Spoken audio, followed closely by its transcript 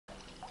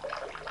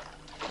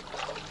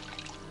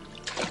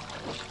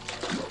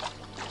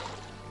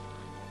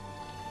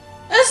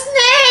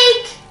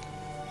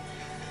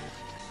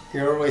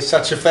You're always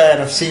such a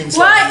fan of scenes.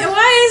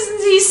 Why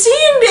isn't he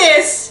seeing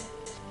this?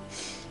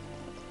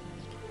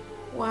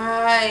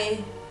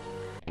 Why?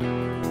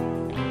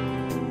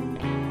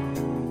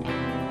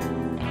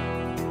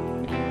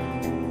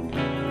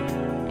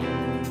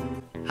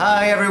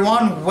 Hi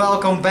everyone,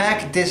 welcome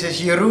back. This is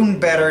Jeroen,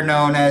 better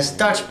known as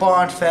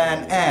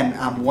DutchBondFan, and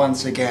I'm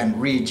once again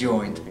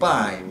rejoined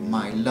by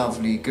my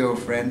lovely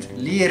girlfriend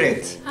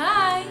Lyrith.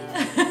 Hi!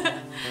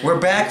 We're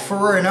back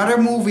for another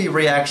movie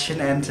reaction,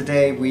 and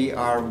today we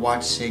are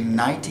watching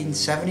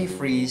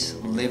 1973's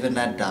Live and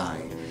Let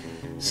Die.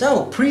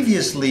 So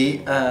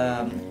previously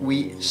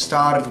we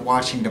started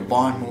watching the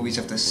Bond movies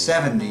of the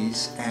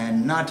 70s,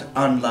 and not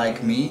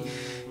unlike me,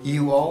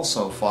 you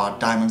also thought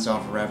Diamonds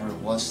Are Forever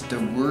was the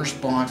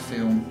worst Bond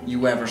film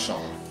you ever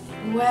saw.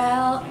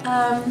 Well,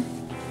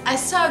 I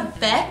saw it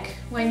back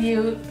when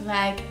you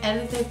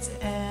edited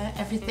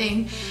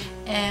everything,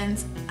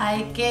 and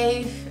I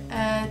gave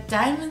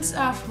Diamonds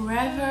Are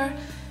Forever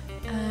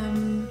a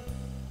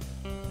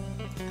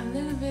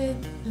little bit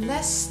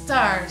less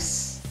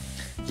stars.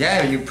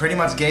 Yeah, you pretty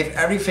much gave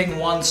everything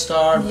 1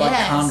 star but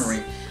Yes.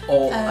 Connery.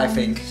 Or I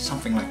think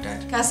something like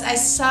that. Because I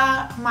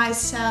saw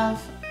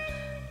myself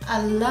a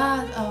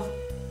lot of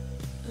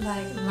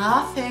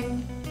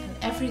laughing and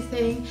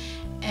everything,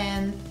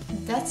 and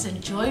that's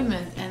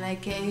enjoyment, and I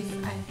gave,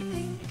 I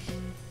think,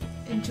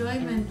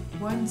 enjoyment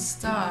 1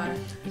 star.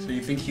 So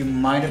you think you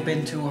might have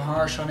been too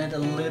harsh on it a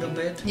little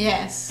bit?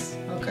 Yes.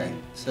 Okay,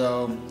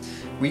 so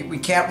we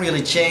can't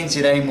really change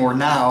it anymore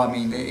now. I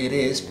mean, it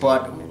is,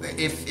 but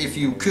if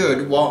you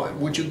could, well,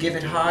 would you give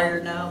it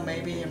higher now,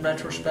 maybe in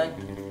retrospect?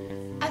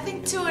 I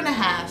think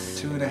 2.5.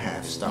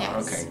 2.5 star,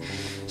 Yes. okay.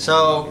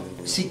 So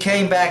she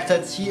came back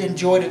that she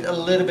enjoyed it a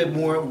little bit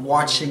more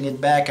watching it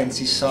back, and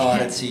she saw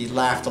that she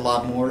laughed a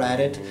lot more at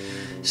it.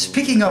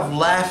 Speaking of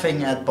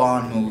laughing at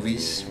Bond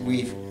movies,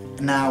 we've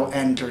now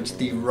entered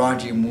the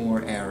Roger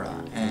Moore era,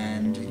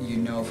 and you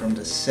know from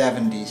the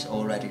 70s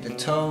already, the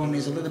tone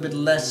is a little bit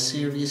less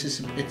serious,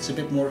 it's a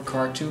bit more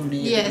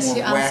cartoony, Yes, a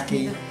bit you more asked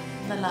wacky. me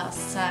the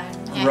last time.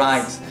 Yes.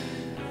 Right.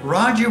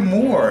 Roger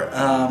Moore,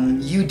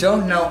 you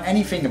don't know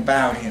anything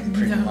about him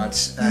pretty No,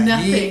 much.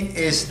 nothing. He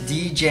is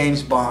the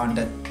James Bond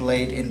that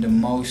played in the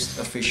most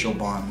official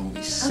Bond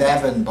movies,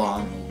 7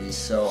 Bond movies.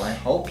 So I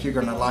hope you're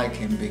gonna like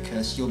him,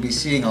 because you'll be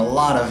seeing a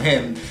lot of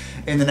him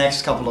in the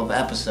next couple of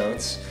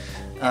episodes.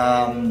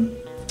 And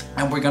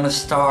we're gonna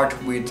start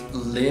with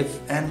Live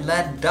and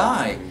Let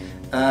Die.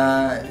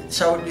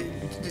 So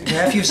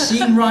have you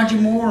seen Roger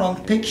Moore on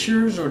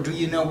pictures, or do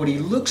you know what he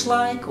looks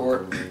like,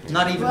 or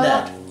not even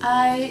that?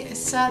 I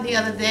saw the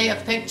other day a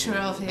picture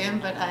of him,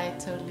 but I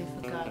totally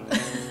forgot.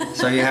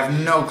 So you have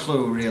no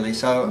clue really.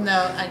 So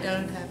No, I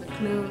don't have a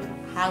clue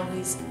how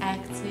he's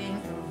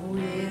acting or who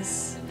he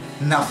is.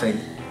 nothing.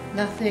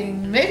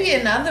 Nothing. Maybe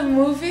in other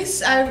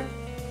movies,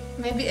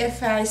 maybe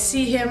if I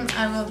see him,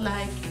 I will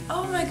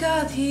oh my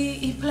god,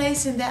 he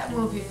plays in that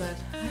movie, but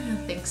I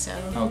don't think so.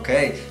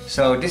 Okay,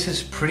 so this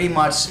is pretty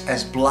much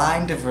as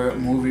blind of a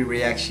movie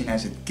reaction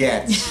as it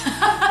gets.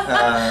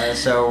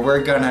 So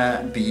we're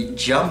gonna be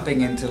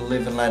jumping into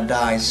Live and Let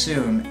Die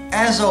soon.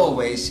 As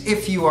always,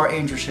 if you are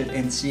interested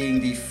in seeing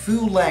the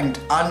full-length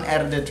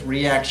unedited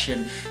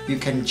reaction, you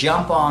can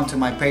jump on to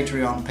my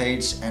Patreon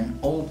page, and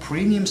all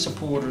premium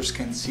supporters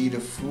can see the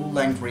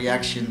full-length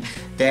reaction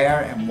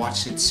there and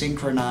watch it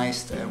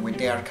synchronized with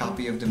their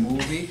copy of the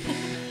movie.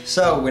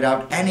 So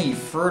without any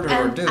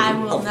further ado, I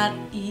will not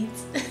eat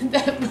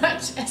that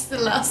much as the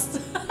last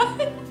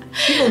time.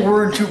 people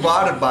weren't too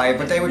bothered by it,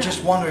 but they were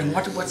just wondering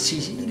what's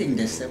she's eating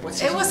this. It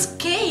was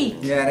cake.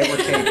 Yeah, they were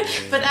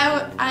cake. But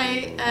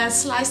I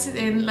sliced it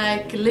in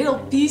little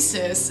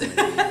pieces.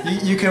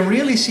 You can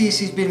really see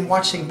she's been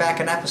watching back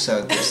an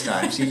episode this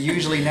time. She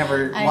usually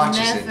never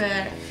watches I it.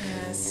 never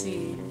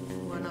see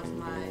one of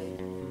my,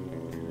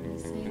 how do you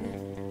say that?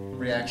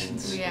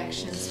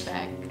 Reactions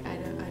Back. I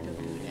don't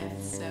do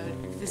that. So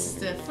this is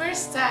the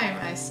first time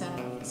I saw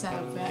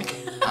it back.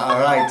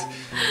 Alright.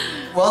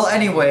 Well,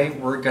 anyway,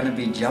 we're gonna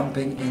be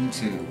jumping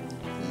into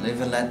Live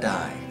and Let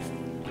Die.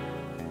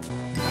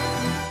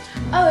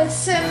 Oh,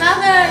 it's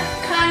another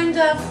kind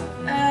of,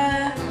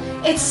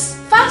 it's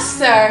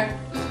faster.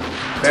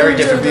 Very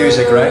different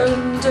music, right?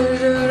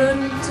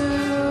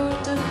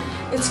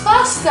 It's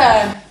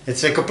faster.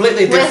 It's a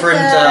completely With,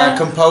 different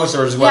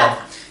composer as well.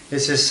 yeah.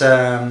 This is,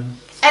 And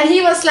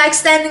he was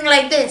standing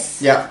like this.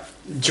 yeah,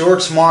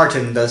 George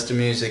Martin does the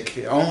music,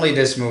 only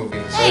this movie.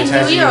 So Hey, it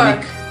has New a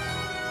York.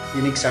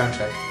 unique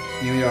soundtrack.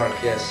 New York,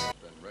 yes.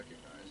 Been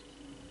recognized,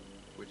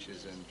 which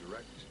is in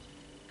direct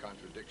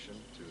contradiction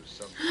to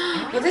some.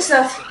 What is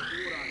that?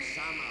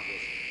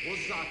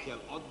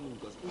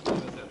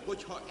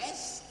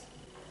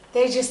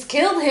 They just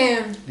killed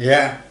him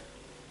Yeah.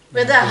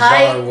 with a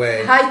Bizarre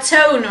way. high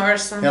tone or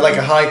something. Yeah, like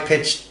a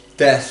high-pitched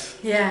death.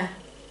 Yeah.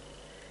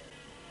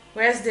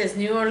 Where's this?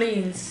 New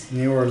Orleans.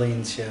 New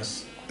Orleans,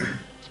 yes.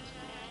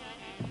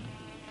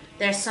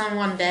 There's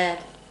someone dead.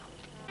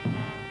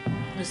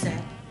 Who's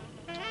that?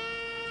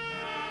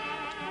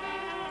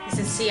 Is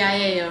it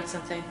CIA or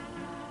something?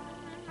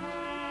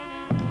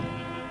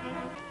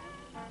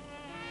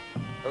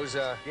 Whose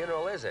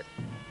funeral is it?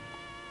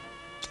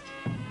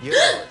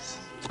 Yours.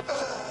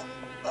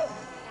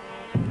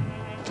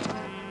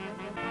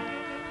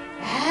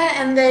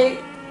 And they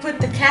put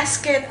the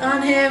casket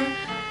on him.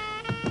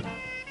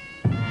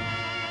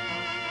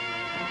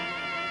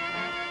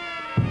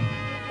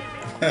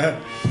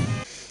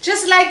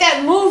 Just like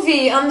that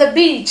movie on the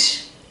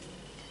beach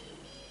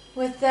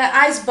with the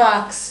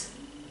icebox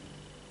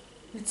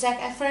with Zac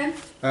Efron.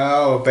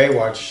 Oh,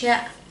 Baywatch.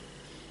 Yeah.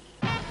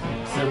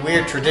 It's a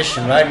weird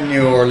tradition, right? In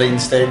New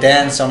Orleans, they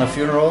dance on a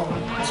funeral.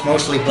 It's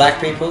mostly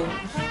black people.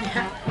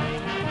 Yeah.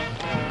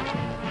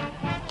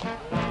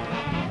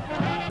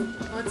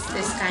 What's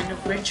this kind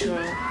of ritual?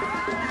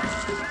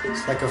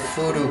 It's like a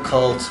voodoo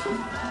cult.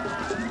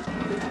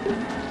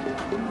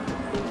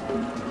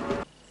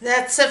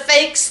 That's a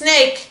fake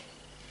snake.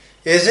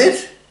 Is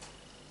it?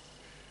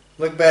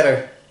 Look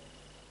better.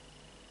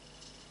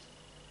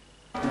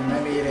 Or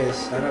maybe it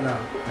is. I don't know.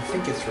 I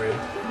think it's real.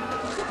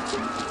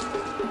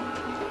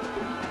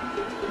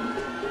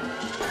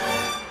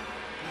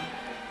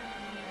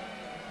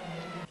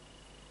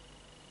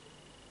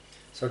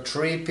 So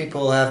 3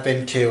 people have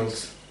been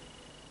killed.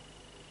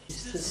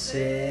 Used to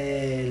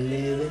say,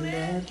 live and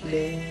let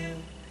live.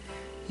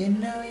 You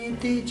know you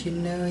did, you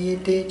know you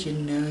did, you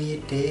know you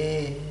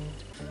did.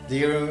 Do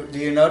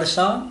you know the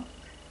song?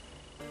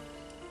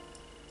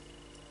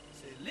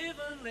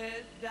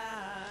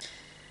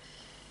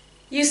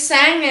 You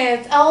sang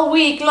it all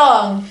week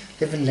long.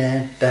 Live and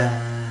let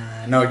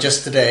die. No,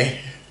 just today.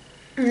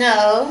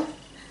 No.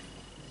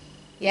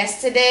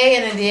 Yesterday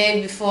and the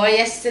day before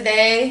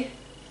yesterday.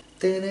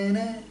 Do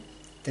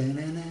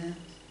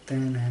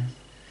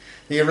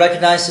you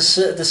recognize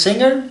the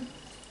singer?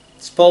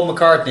 It's Paul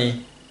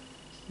McCartney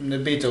from the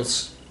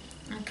Beatles.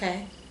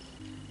 Okay.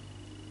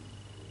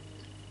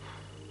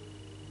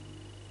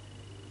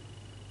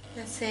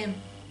 That's him.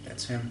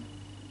 That's him.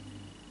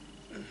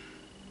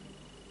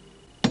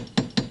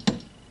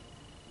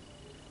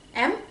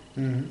 M?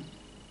 Mm-hmm.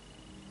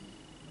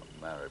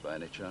 Married by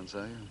any chance,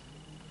 are you?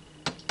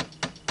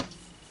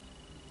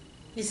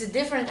 It's a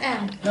different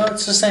M. No,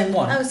 it's the same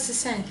one. Oh, it's the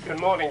same. Good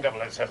morning,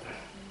 007.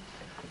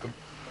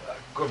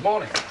 Good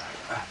morning.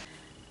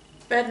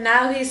 But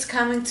now he's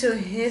coming to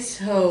his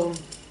home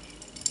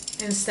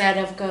instead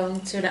of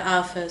going to the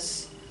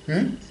office.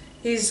 Hmm?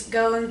 He's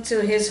going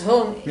to his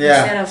home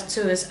Yeah. instead of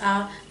to his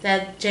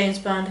that James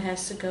Bond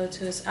has to go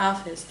to his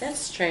office. That's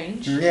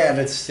strange. Yeah,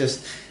 that's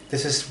just...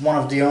 This is one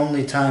of the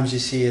only times you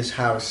see his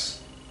house.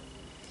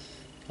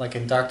 Like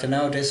in Dr.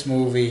 No, this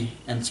movie,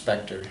 and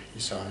Spectre, you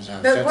saw his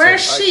house. But That's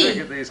where's it. I she? take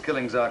it these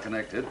killings are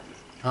connected.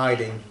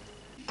 Hiding.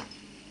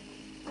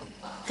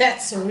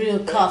 That's a real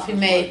coffee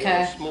maker.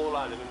 A small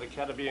island in the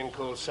Caribbean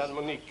called San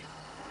Monique.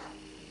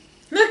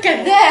 Look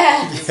at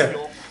that! Yeah.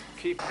 York,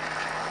 keep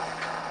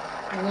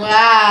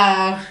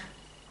Wow.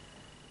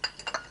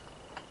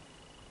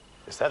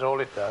 Is that all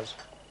it does?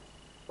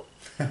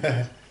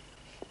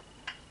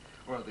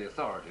 Well, the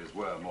authorities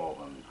were more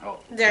than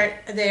helpful.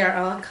 They are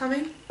all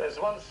coming. There's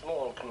one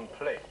small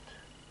complaint.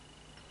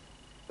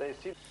 They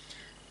seem...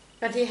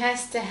 But he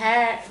has the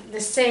hair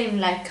the same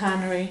like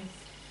Connery.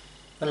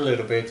 A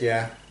little bit,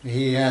 yeah.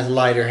 He has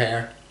lighter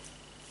hair.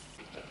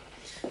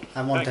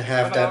 I want to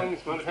have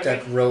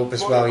that robe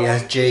as well. He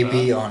has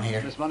JB on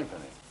here. Miss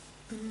Moneypenny.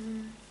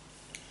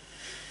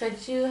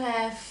 But you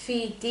have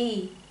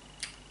VD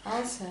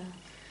also.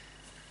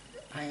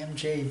 I am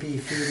JB.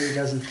 VD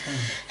doesn't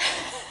count.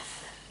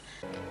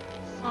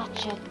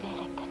 Such a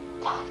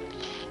delicate touch.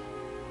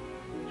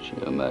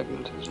 Sheer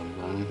magnetism,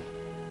 darling.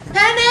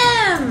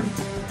 Panem!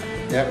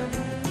 Yep.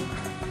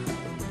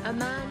 A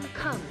man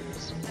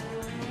comes.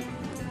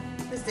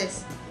 What's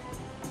this?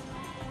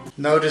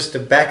 Notice the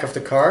back of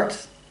the card.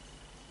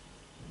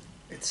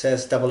 It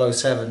says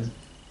 007.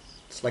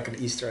 It's like an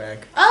Easter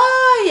egg.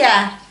 Oh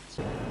yeah.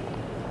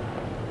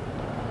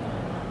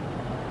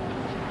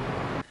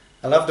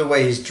 I love the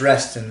way he's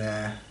dressed in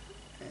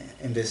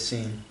this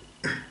scene.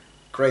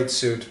 Great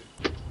suit.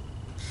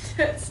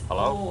 That's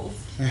Hello? old.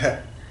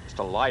 Yeah. Just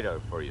a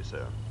Lido for you,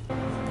 sir.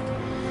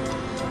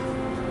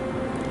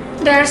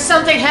 There's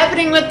something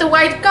happening with the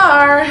white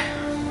car.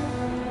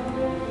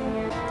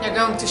 They're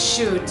going to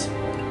shoot.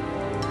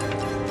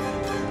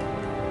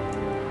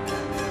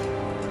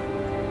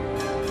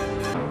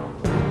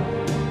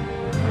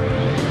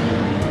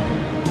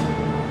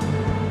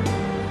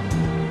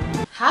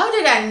 How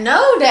did I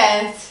know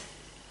that?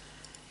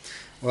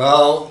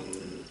 Well,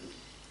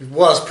 it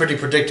was pretty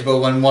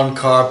predictable when one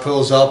car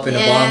pulls up in a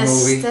Bond Yes,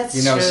 movie. that's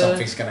You know true.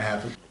 something's gonna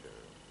happen.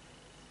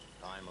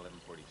 Time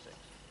 11:46.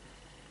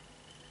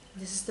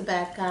 This is the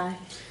bad guy.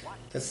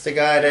 That's the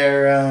guy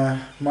they're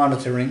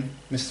monitoring,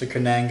 Mr.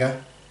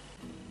 Kananga.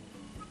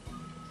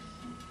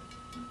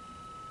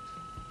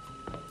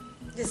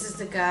 This is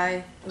the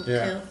guy who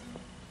Yeah. killed.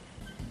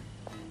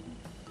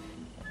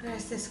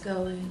 Where's this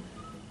going?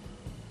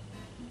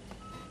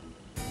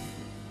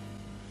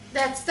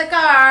 That's the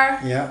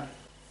car. Yeah.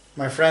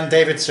 My friend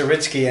David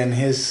Saritsky and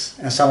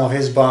some of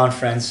his Bond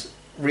friends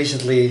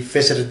recently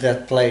visited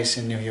that place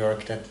in New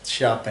York, that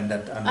shop and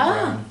that Oh,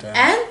 underground.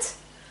 and?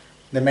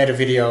 They made a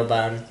video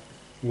about it,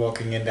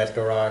 walking in that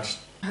garage.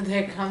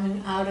 They're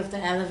coming out of the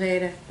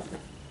elevator.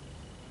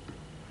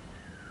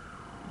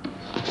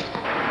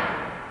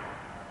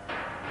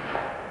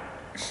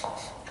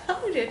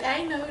 How did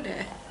I know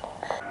that?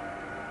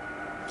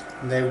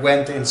 They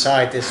went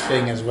inside this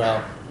thing as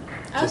well,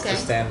 just to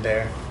stand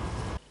there.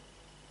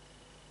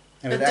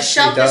 And But it the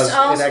shop is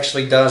also, it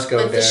actually does go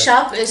but there. the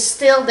shop is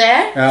still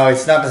there? No,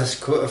 it's not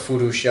a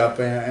voodoo shop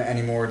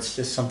anymore. It's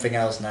just something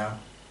else now.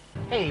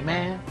 Hey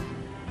man,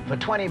 for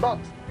 20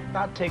 bucks,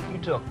 I'll take you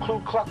to a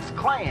Ku Klux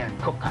Klan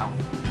cookout.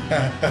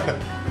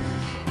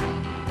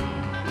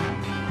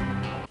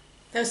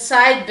 Those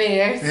side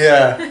beers.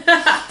 Yeah.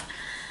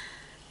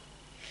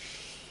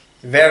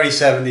 Very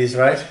 70s,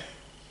 right?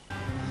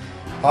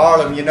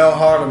 Harlem, you know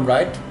Harlem,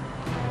 right?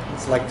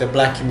 It's like the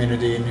black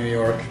community in New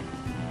York.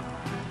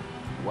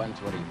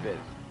 125th.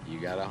 You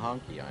got a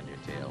honky on your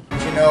tail.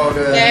 You know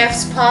the... They have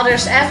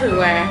spotters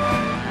everywhere.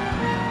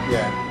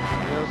 Yeah.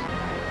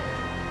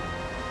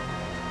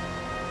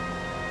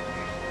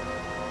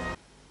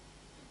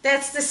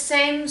 That's the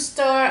same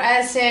store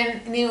as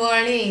in New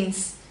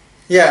Orleans.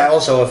 Yeah,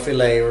 also a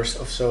fillet or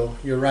so.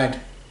 You're right.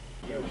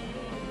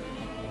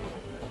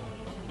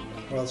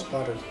 Well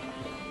spotted.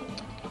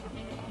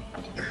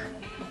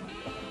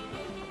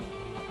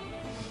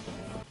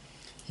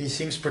 He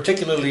seems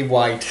particularly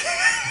white.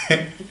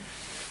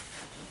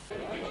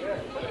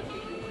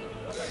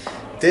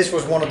 This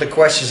was one of the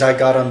questions I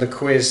got on the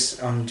quiz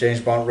on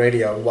James Bond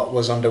Radio. What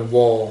was on the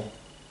wall?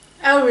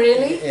 Oh,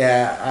 really?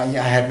 Yeah, I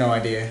had no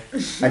idea.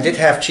 I did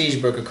have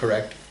cheeseburger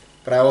correct,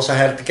 but I also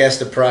had to guess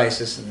the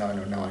prices. No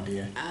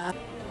idea.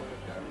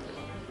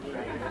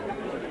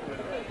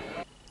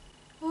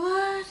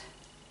 What?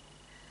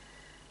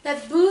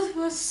 That booth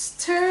was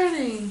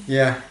turning.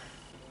 Yeah.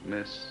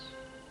 Miss,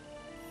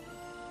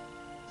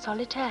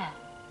 Solitaire.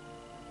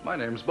 my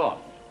name's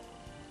Bond.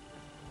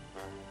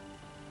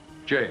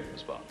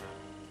 James Bond.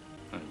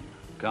 And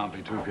you can't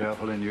be too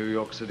careful in New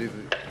York City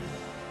these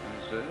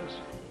days.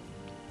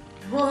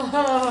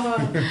 Whoa.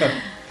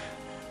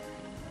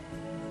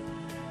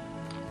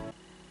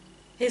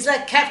 He's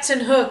like Captain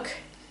Hook.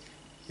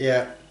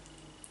 Yeah.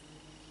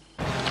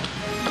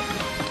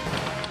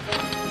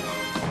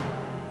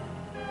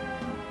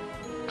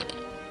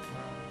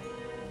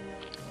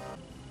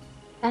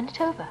 Hand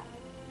it over.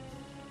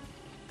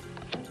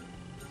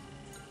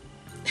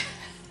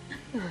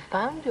 You have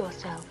found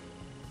yourself.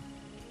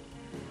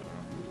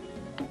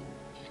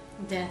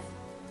 Death.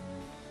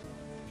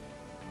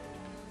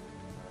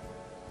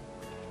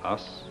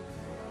 Us?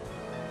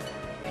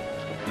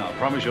 Now, I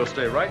promise you'll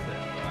stay right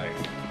there.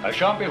 I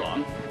shan't be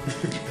long.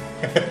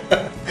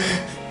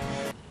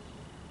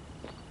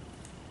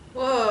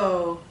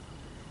 Whoa.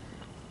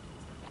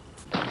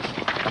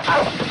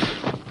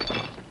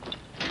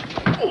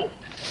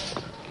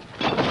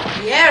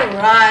 Yeah,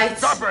 right.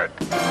 Stop it!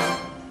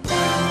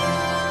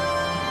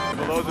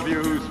 For those of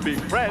you who speak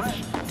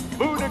French,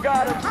 Buddha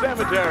god of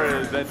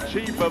cemeteries and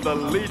chief of the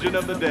Legion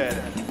of the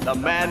Dead, the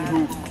man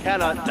who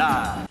cannot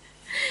die.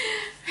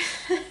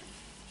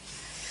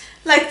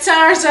 Like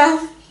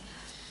Tarzan.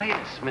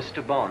 Yes,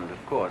 Mr. Bond,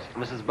 of course.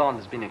 Mrs. Bond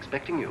has been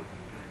expecting you.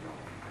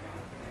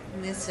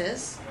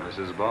 Mrs.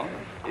 Mrs. Bond?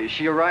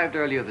 She arrived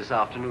earlier this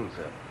afternoon,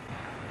 sir.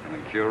 An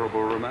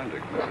incurable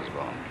romantic, Mrs.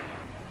 Bond.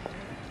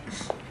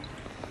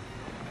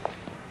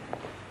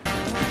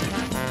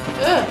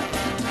 Ugh.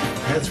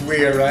 That's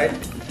weird, right?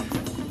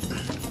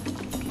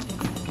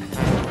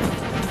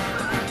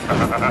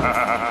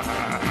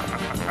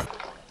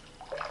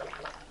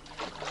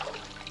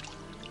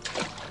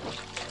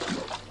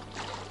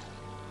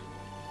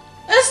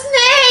 A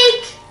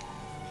snake!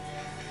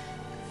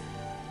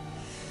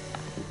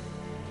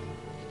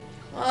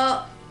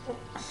 Well,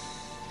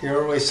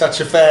 You're always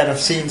such a fan of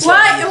scenes.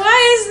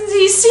 why isn't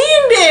he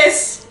seeing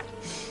this?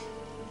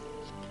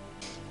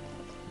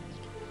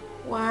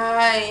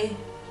 Why?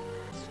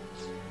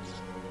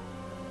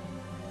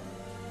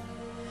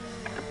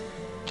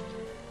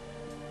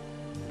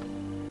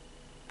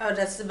 Oh,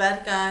 that's the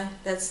bad guy.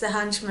 That's the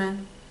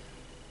henchman.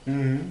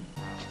 Mm-hmm.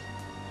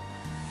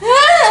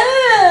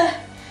 Ah!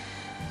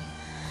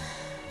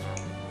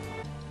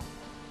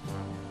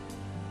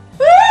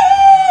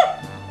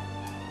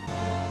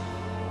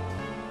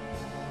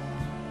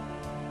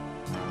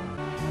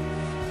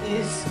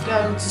 He's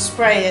going to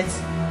spray it.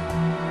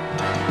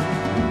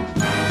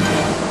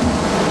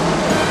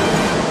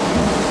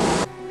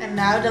 And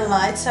now the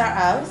lights are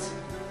out.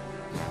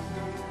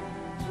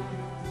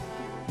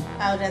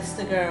 Oh, that's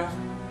the girl.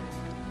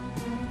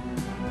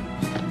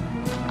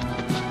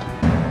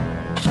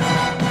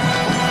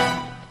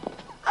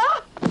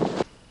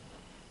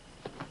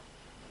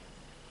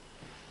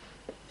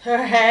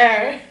 Her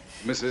hair.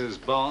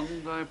 Mrs.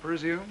 Bond, I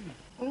presume?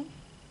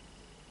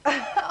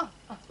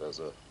 There's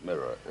a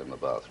mirror in the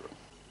bathroom.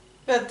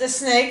 But the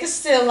snake is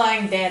still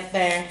lying dead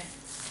there.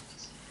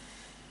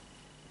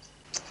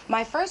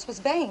 My first was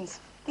Baines,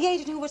 the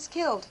agent who was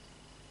killed.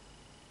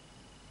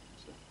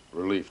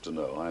 Relief to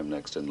know I'm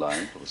next in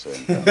line for the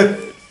same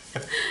campaign.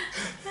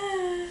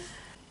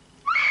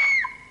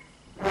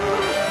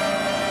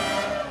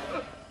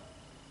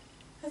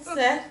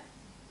 What's that?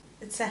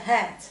 It's a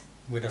hat.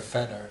 with a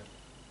feather.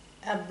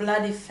 A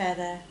bloody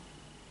feather.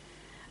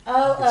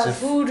 Oh, It's a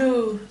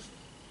voodoo.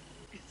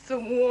 It's a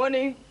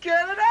warning.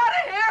 Get it out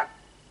of here!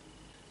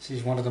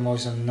 She's one of the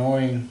most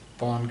annoying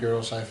Bond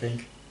girls, I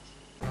think.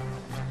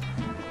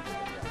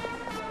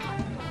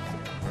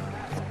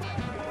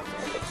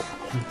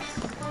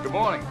 Good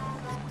morning.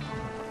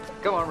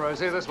 Come on,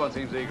 Rosie, this one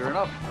seems eager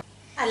enough.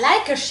 I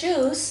like her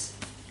shoes.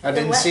 I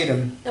didn't see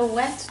them. The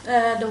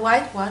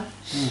white one.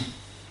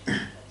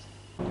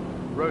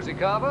 Rosie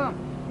Carver,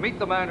 meet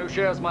the man who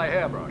shares my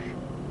hairbrush.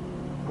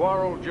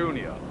 Quarrel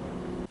Jr.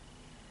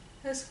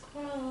 Who's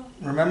Quarrel?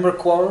 Remember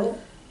Quarrel?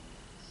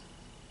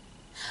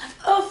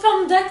 Oh,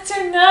 from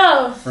Dr.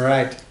 No.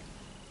 Right.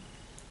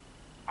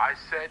 I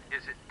said,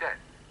 is it dead?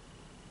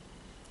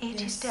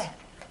 It is dead.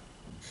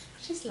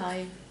 She's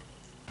lying.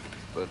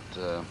 But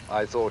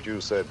I thought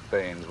you said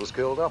Baines was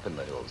killed up in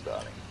the hills,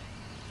 darling.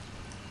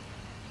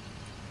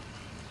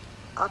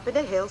 Up in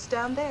the hills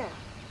down there.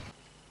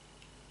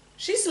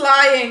 She's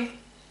lying.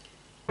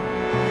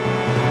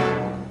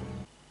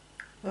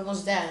 What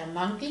was that? A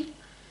monkey?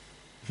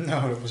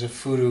 No, it was a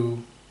voodoo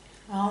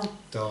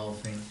doll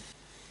thing.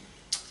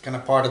 It's kind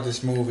of part of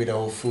this movie, the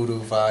whole voodoo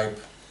vibe.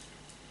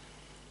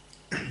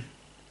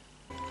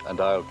 And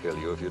I'll kill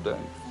you if you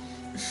don't.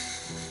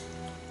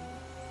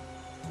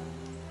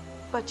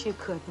 But you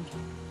couldn't.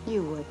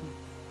 You wouldn't.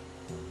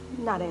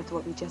 Not after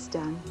what we just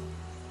done.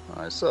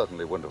 I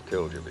certainly wouldn't have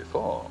killed you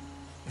before.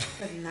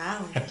 But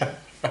now.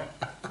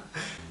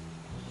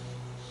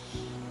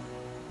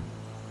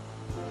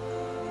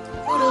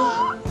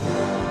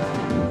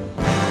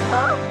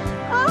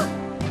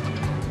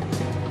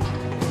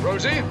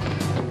 Rosie?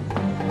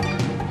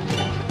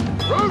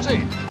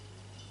 Rosie!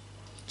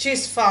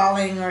 She's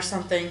falling or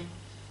something.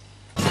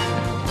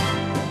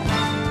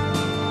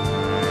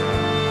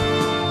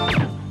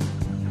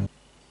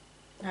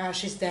 Oh,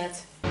 she's dead.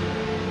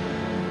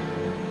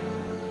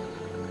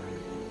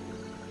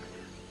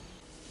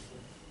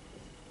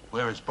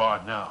 Where is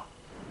Bard now?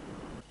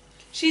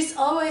 She's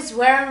always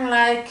wearing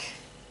like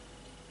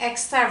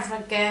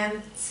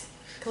extravagant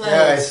clothes.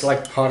 Yeah, it's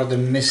like part of the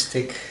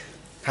mystic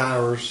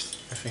powers,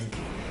 I think.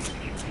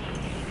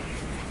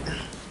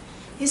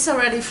 He's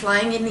already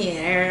flying in the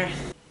air.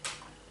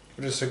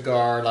 With a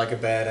cigar, like a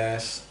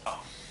badass.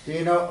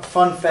 You know,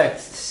 fun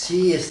fact,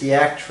 she is the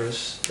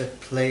actress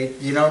that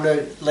played, you know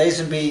the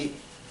Lazenby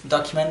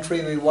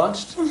documentary we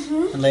watched?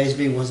 And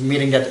Lazenby was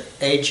meeting that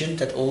agent,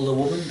 that older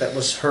woman, that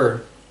was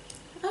her.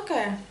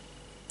 Okay.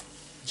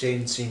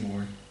 Jane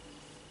Seymour.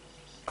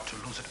 To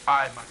lose it,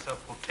 I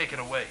myself will take it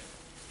away.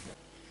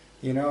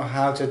 You know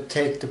how to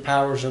take the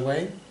powers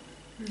away?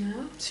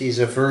 No. She's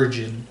a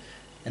virgin,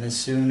 and as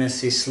soon as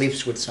she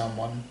sleeps with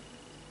someone,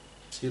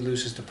 she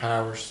loses the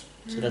powers.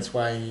 So that's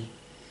why he...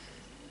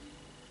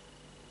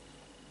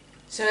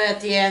 So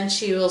at the end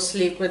she will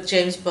sleep with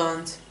James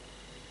Bond.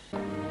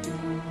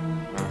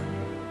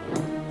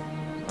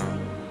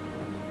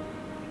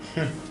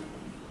 I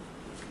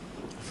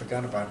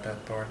forgot about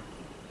that part.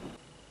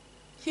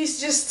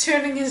 He's just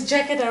turning his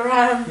jacket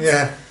around.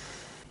 Yeah.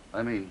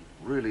 I mean,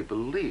 really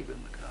believe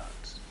in the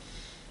cards.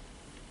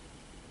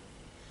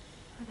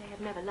 They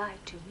have never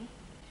lied to me.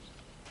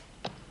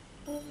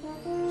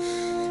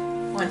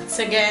 Once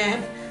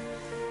again.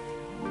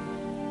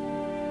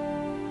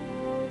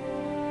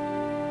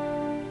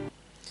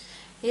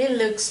 He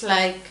looks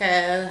like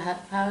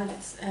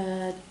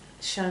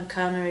Sean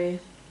Connery.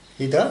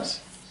 He does?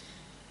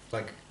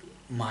 Like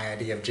my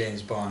idea of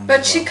James Bond.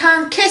 But as she well.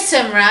 can't kiss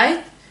him,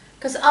 right?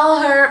 Because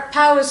all her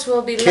powers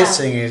will be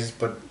Kissing is,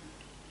 but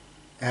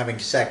having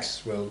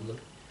sex will...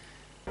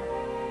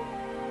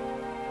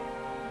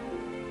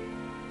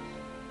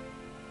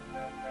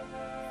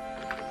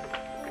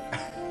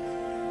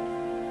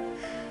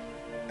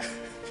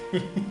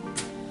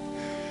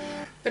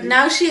 But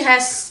now she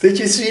has... Did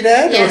you see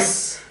that?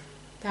 Yes,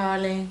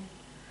 darling.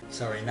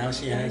 Sorry, now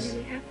she has... It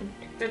really happened.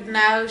 But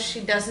now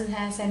she doesn't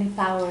have any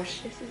powers.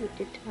 Just as it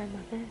did to my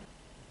mother.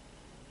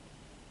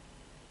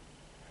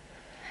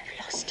 I've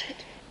lost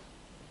it.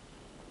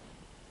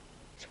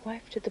 As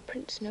wife to the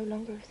prince no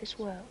longer of this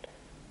world.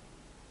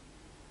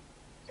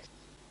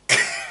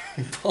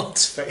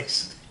 Bond's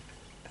face.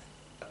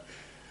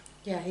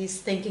 Yeah, he's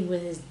thinking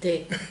with his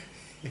dick.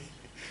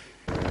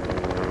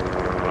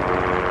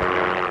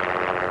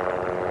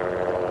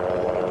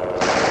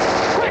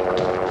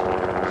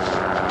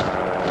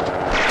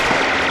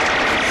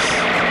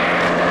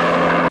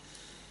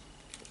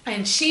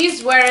 And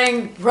she's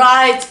wearing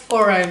bright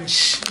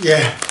orange.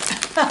 Yeah.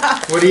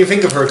 What do you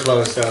think of her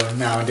clothes though,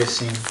 now in this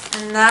scene?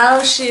 And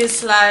now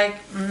she's like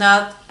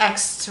not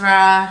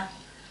extra.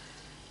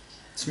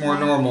 It's more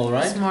normal,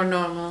 right? It's more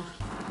normal.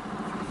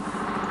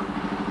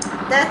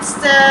 That's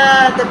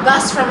the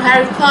bus from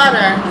Harry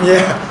Potter.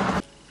 Yeah.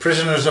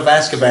 Prisoners of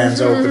Azkaban's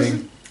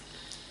opening.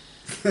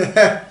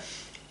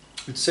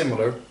 It's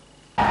similar.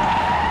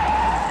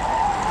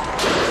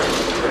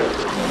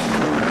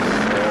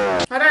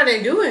 What are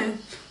they doing?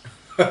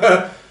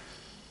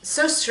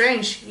 So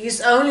strange.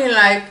 He's only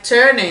like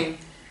turning.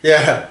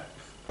 Yeah.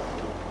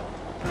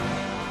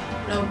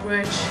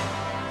 bridge.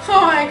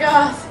 Oh my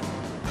god.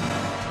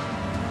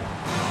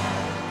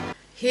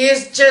 He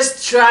is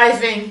just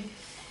driving.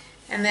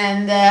 And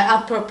then the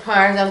upper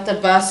part of the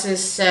bus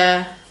is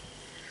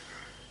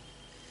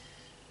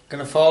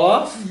gonna fall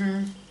off?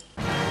 Mm-hmm.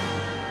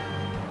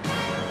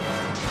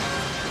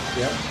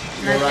 Yep,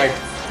 you're right.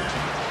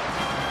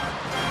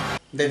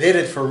 They did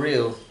it for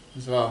real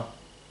as well.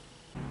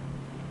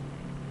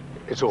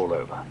 It's all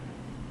over.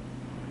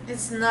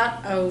 It's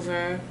not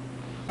over.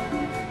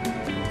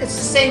 It's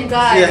the same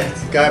guy. Yeah,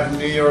 it's the guy from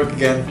New York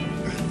again.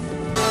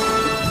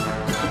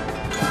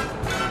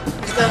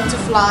 He's going to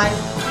fly.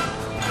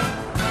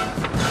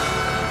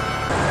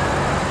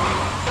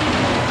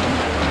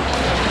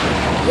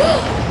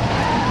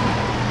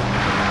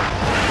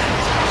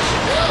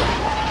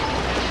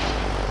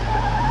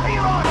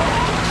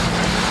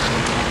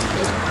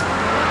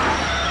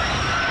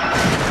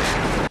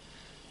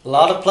 A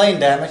lot of plane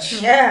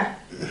damage. Yeah.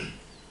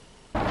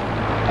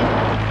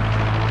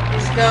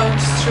 He's going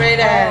straight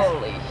ahead.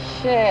 Holy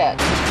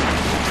shit.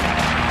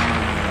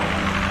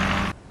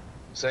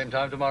 Same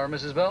time tomorrow,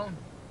 Mrs. Bell?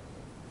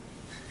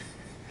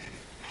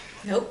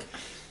 Nope.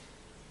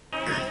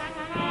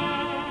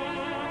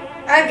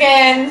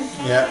 Again.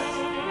 Yeah.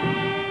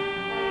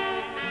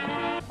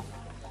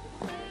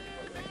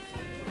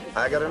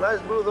 I got a nice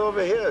booth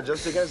over here,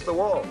 just against the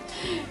wall.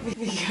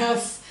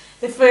 Because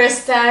the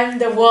first time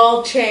the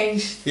wall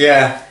changed.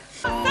 Yeah.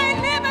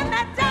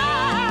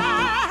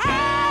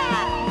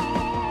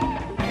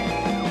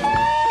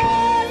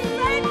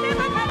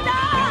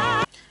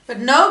 But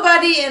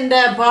nobody in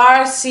the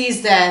bar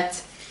sees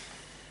that.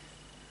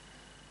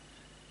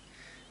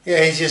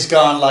 Yeah, he's just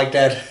gone like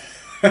that.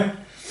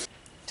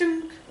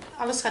 Toenk.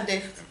 Alles gaat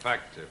dicht. In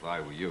fact, if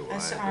I were you,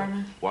 That's I'd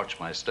armen. watch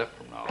my step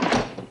from now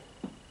on.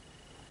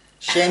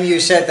 Shame you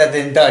said that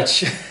in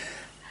Dutch.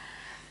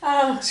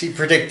 Oh. She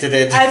predicted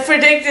it. I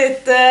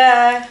predicted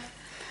the...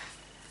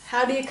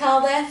 How do you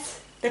call that?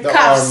 The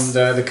cuffs.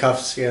 Arm, the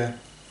cuffs, yeah.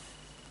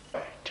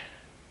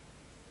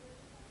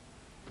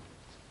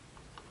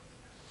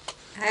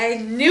 I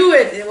knew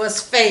it was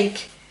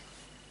fake.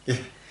 Yeah.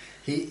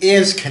 He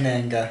is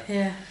Kananga.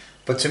 Yeah.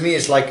 But to me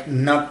it's like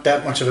not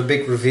that much of a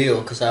big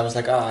reveal, because I was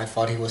like, I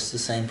thought he was the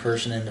same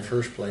person in the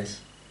first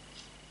place.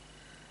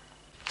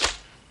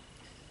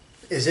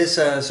 Is this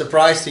a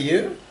surprise to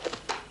you?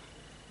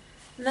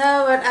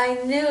 No, but I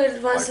knew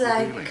it was Quite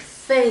like revealing.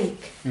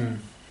 fake.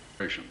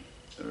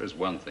 There is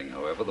one thing,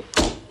 however,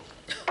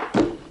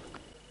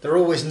 They're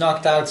always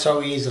knocked out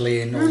so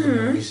easily in all the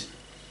movies.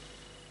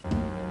 In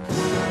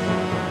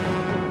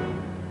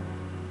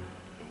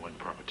one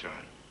proper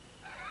turn.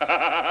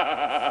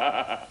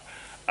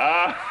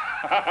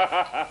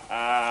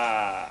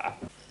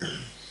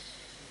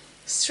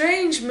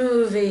 Strange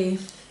movie.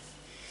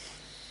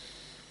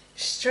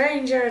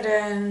 Stranger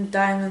than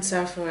Diamonds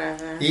Are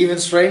Forever. Even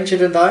stranger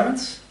than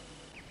diamonds?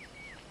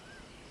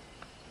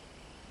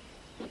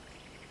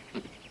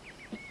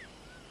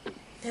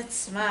 That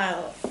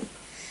smile.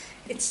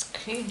 It's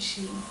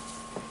cringy.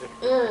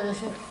 Ugh.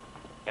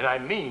 And I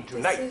mean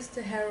tonight. This is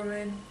the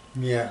heroine.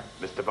 Yeah.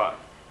 Mr. Bond.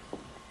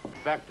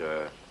 In fact,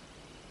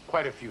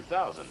 quite a few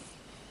thousand.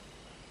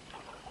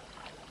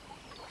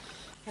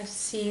 I've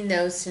seen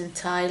those in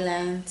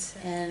Thailand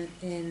and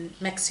in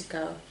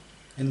Mexico.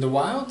 In the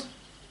wild?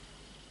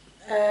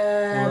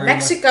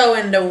 Mexico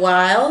in the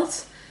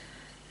wild,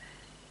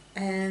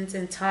 and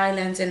in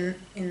Thailand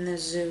in the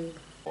zoo.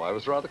 Oh, I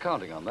was rather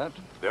counting on that.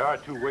 There are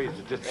two ways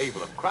to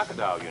disable a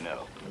crocodile, you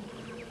know.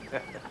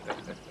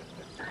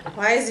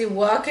 Why is he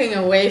walking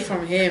away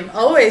from him?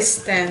 Always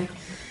stand.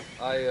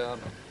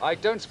 I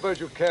don't suppose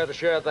you care to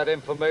share that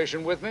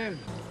information with me?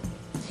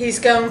 He's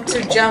going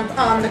to jump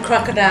on the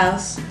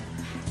crocodiles.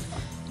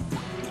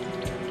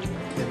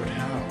 Yeah, but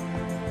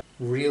how?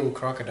 Real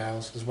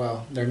crocodiles as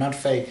well. They're not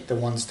fake, the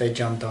ones they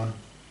jumped on.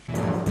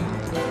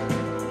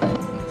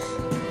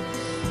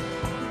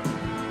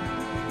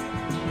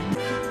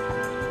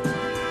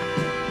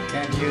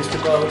 Can't use the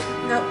boat.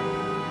 Nope.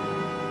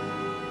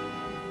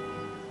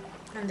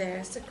 And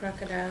there's the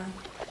crocodile.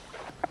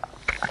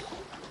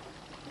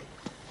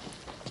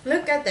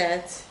 Look at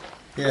that.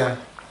 Yeah.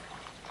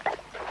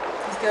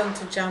 He's going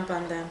to jump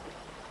on them.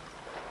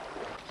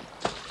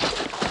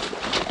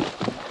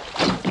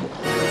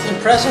 It's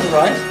impressive,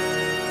 right?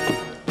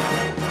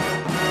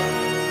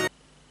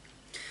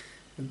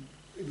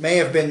 It may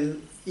have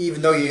been,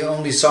 even though you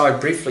only saw it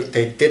briefly,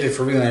 they did it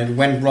for real, and it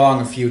went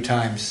wrong a few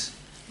times.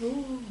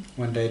 Ooh.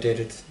 When they did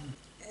it.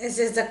 Is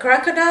it the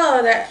crocodile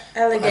or the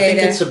alligator? I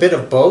think it's a bit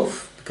of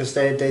both, because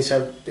they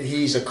said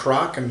he's a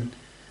croc, and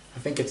I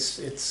think it's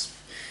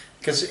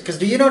because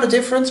do you know the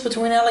difference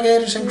between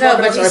alligators and No,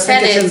 crocodiles? but he I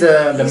said think it's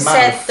it. in the He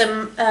mouth.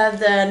 said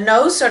the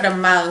nose or the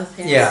mouth.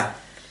 Yes. Yeah.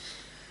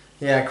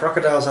 Yeah,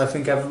 crocodiles I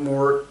think have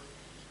more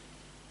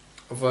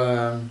of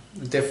a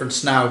different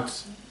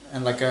snout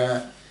and like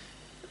a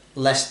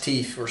less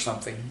teeth or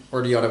something,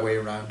 or the other way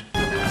around.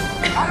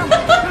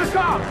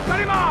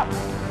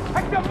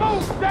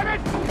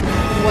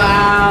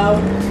 Wow.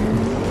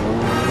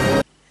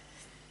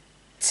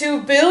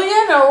 2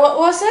 billion or what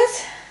was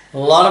it? A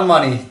lot of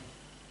money.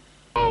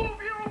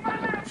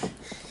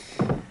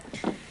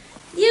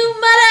 You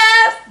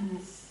mother!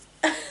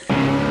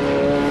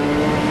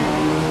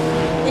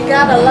 You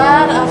got a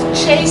lot of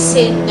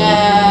chasing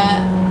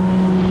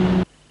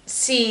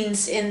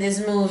scenes in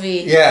this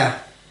movie. Yeah.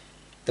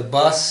 The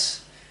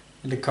bus,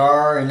 the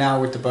car, and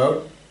now with the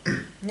boat.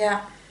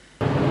 Yeah.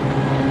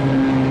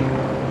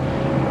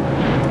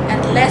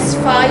 And less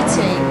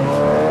fighting.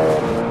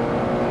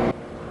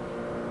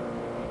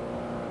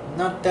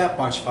 Not that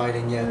much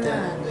fighting yet,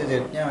 did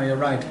it? Yeah, you're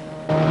right.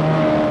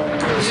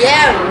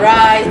 Yeah,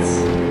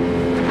 right.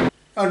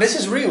 Oh, this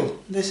is real.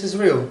 This is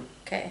real.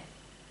 Okay.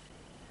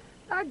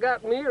 I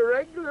got me a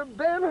regular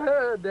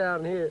Ben-Hur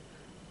down here.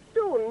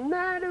 Doing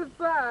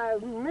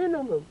 95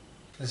 minimum.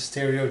 The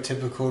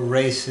stereotypical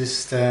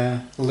racist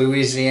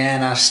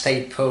Louisiana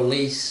State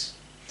Police.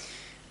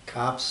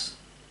 Cops.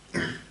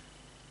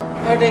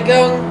 Are they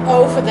going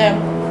over them?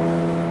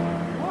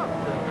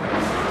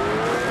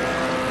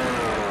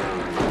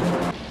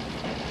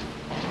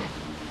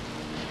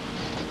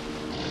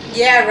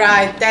 Yeah,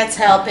 right, that's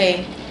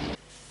helping.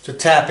 To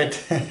tap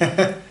it.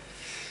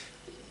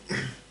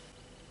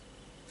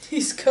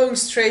 He's going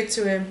straight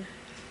to him.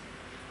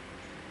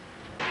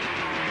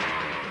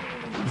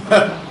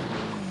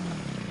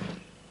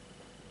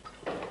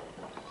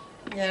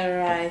 Yeah,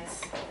 right.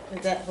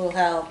 But that will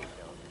help.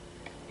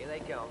 Here they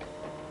go.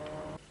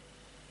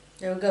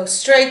 They'll go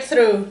straight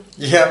through.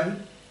 Yep.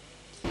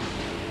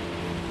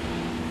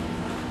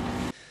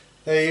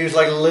 They use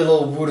like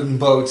little wooden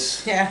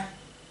boats. Yeah.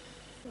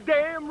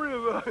 Damn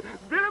river.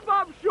 Billy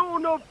Bob sure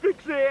enough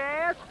fix their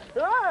ass.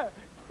 Ah,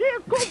 here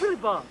go Billy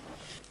Bob.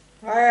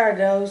 Why are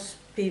those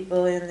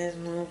people in this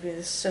movie?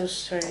 It's so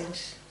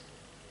strange.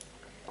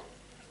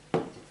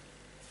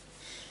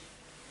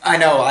 I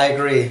know, I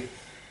agree.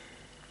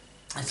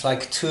 It's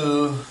like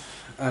too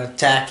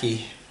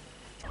tacky.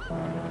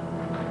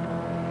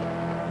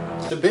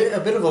 It's a bit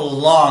of a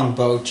long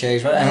boat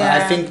chase, right? And Yeah.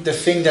 I think the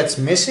thing that's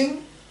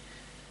missing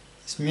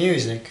is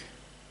music.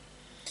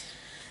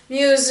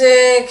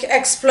 Music,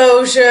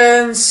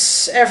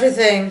 explosions,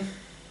 everything.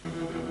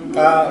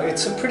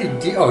 It's a pretty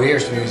oh,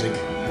 here's the music.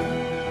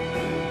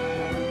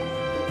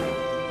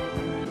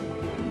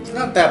 It's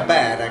not that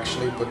bad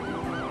actually, but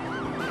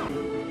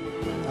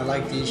I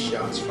like these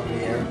shots from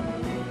the air.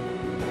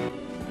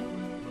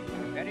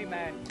 Any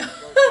man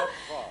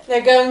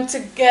They're going to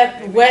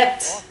get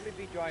wet.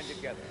 be joined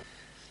together.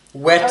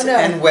 Wet Oh, no.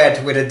 and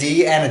wet with a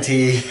D and a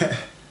T.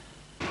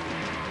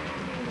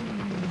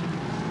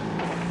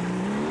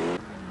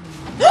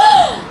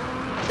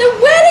 The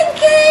wedding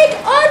cake!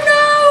 Oh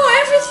no,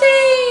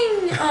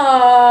 everything!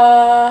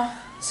 Aww,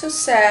 so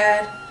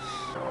sad.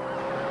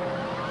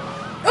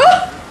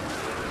 Oh!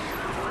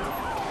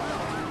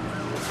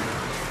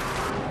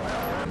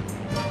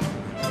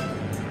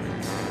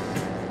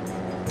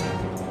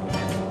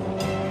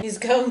 He's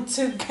going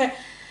to get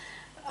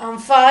on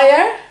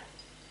fire.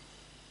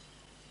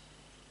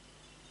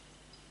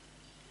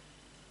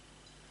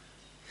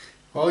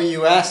 Well,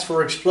 you asked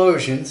for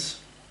explosions.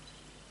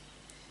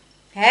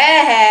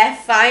 Heh,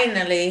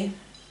 finally.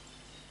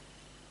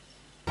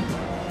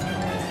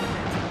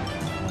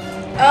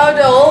 Oh,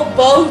 the whole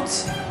boat.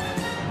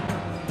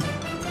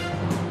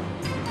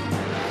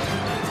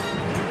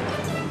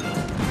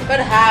 But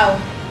how?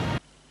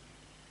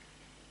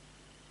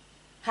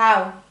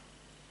 How?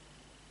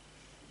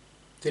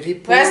 Did he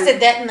pour, Where's the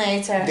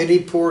detonator? Did he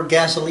pour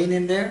gasoline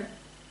in there?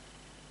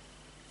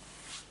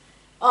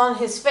 On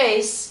his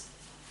face.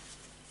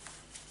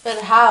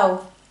 But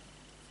how?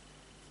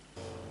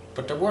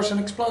 But there was an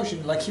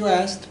explosion, like you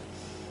asked.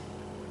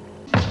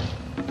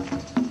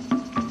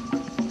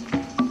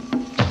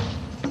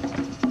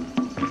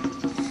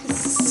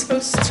 This is so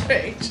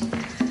strange.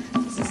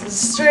 This is a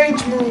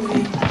strange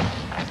movie.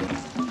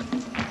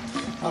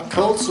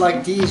 Cults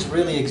like these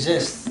really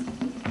exist.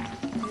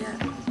 Yeah.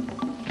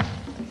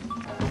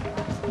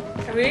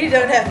 I really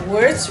don't have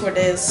words for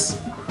this.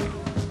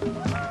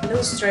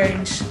 So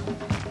strange.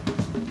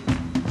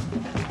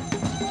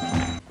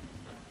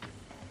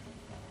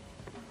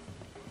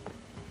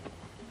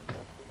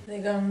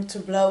 They're going to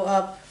blow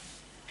up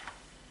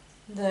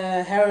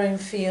the herring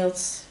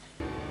fields.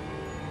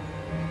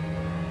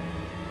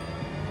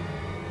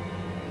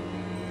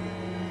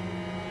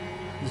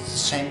 It's the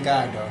same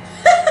guy though.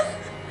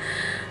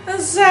 I'm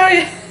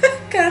sorry, I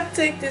can't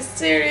take this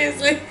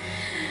seriously.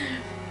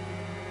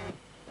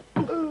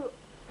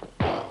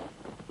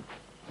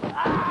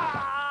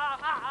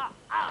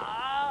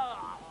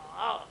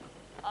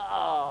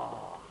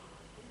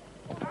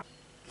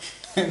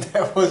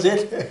 That was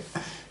it.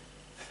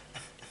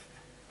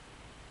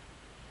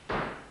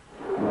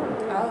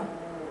 Oh.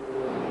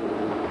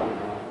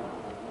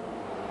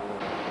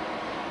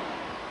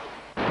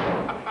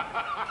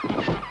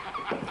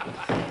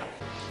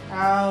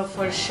 Oh,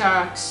 for the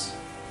sharks.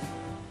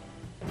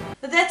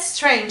 But that's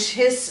strange.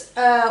 His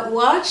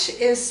watch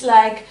is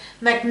like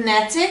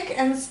magnetic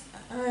and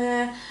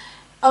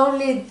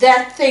only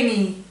that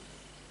thingy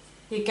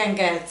he can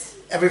get.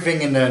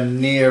 Everything in the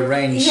near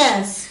range.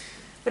 Yes,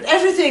 but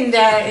everything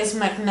there is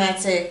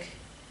magnetic.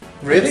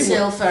 Really?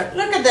 Silver.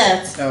 Look at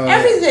that. Oh,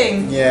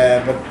 Everything.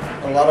 Yeah, but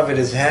a lot of it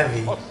is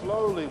heavy.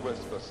 Slowly,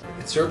 Whisper.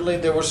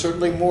 There was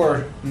certainly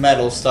more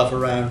metal stuff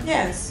around.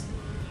 Yes.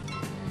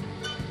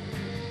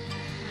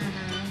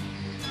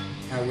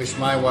 I wish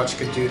my watch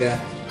could do that.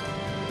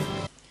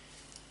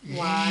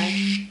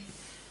 Why?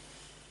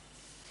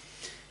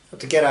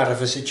 To get out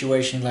of a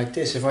situation like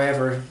this, if I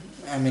ever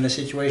am in a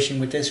situation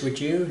with this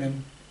with you,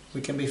 then we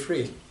can be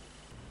free.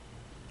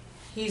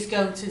 He's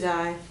going to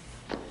die.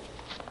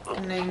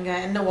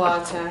 In the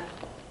water.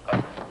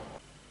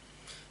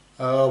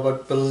 Oh,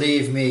 but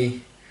believe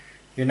me,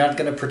 you're not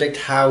gonna predict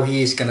how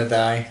he's gonna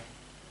die.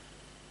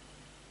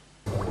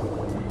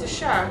 The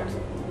shark.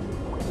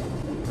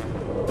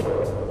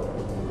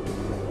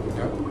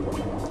 No.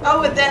 Oh,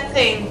 with that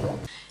thing.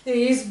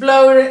 He's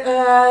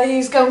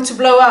going to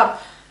blow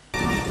up.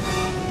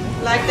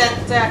 Like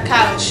that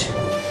couch.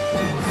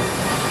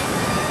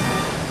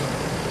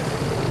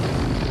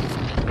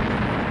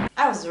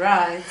 I was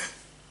right.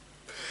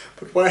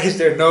 But why is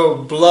there no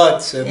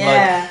blood and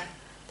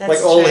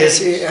like all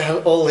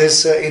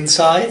his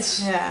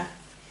insides? Yeah.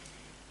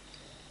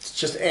 It's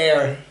just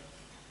air.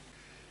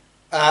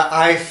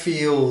 I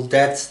feel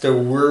that's the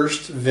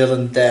worst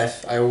villain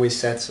death. I always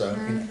said so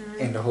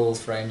in the whole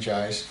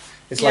franchise.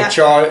 It's like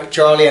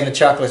Charlie and the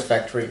Chocolate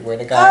Factory, where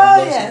the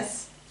guy. Oh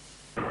yes.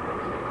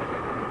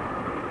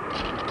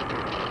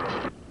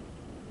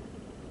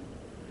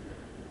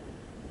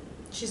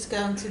 She's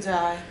going to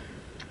die.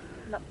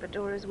 Lock the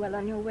door as well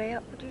on your way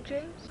up, would you,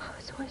 James? I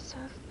was always so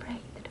afraid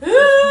that it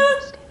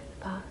was stay in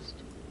the past.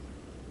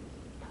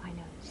 Now I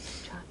know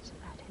there's no chance of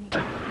that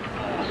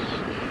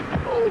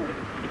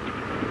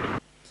anyway.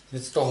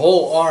 It's the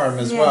whole arm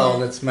as well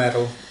that's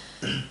metal.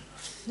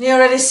 You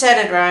already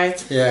said it,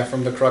 right? Yeah,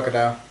 from the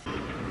crocodile.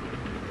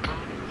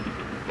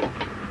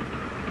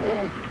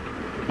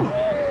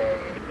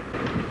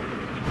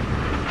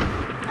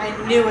 I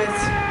knew it.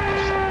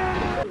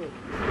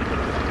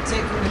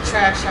 Taking the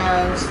trash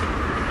out.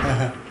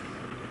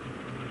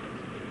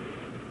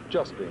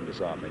 Just being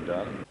disarming,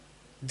 darling.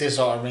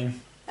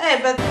 Disarming. Hey,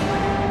 but...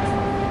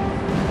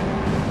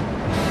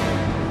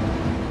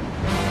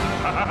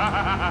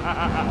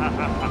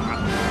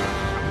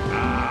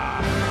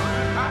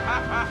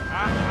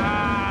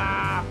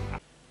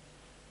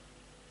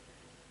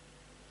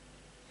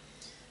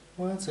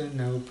 What's an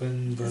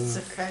open book? It's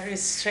a very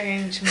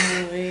strange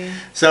movie.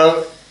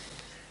 So,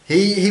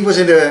 he was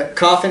in the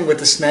coffin with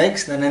the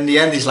snakes, and in the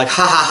end he's like,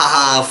 ha ha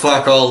ha ha,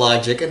 fuck all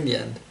logic in the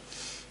end.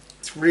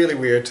 It's really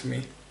weird to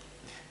me.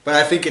 But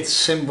I think it's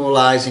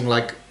symbolizing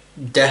like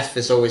death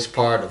is always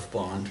part of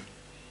Bond.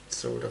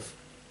 Sort of.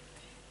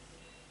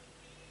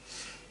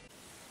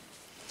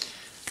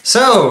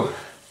 So,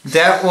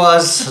 that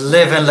was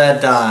Live and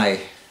Let Die.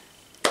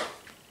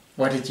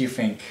 What did you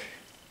think?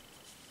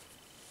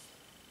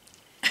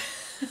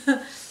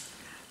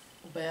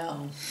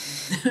 Well,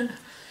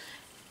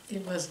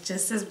 it was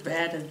just as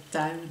bad as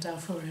Diamond Are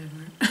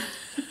Forever.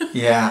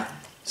 Yeah,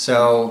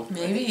 so...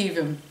 Maybe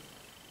even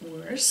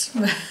worse.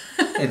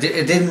 it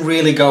didn't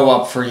really go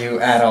up for you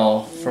at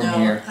all from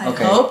here. I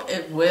hope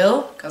it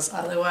will, because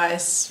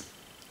otherwise,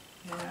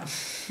 yeah.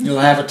 You'll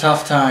have a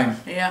tough time.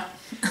 Yeah.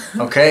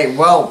 Okay,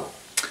 well,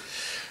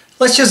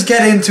 let's just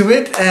get into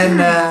it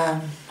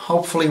and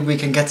hopefully we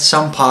can get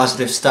some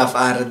positive stuff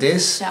out of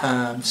this.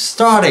 Yeah.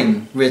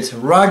 Starting with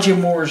Roger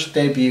Moore's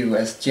debut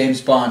as James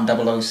Bond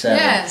 007.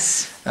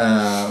 Yes.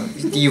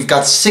 You've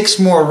got 6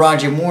 more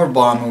Roger Moore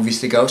Bond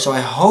movies to go, so I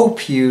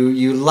hope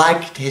you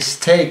liked his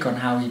take on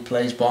how he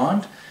plays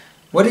Bond.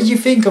 What did you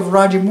think of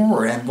Roger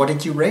Moore and what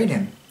did you rate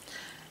him?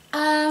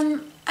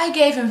 I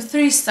gave him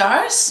 3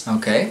 stars.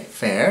 Okay,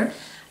 fair.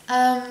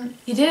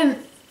 He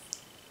didn't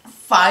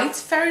fight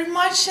very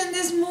much in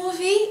this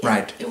movie.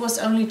 Right. It was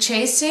only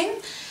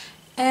chasing,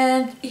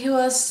 and he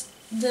was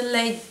the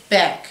laid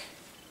back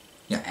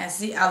as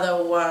the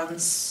other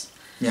ones.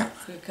 Yeah.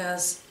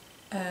 Because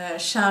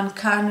Sean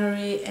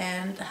Connery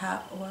and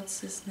what's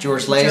his name?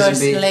 George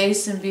Lazenby. George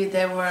Lazenby,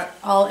 they were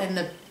all in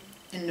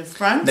the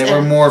front. They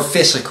were more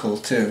physical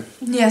too.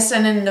 Yes,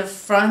 and in the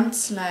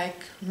front,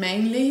 like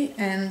mainly,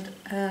 and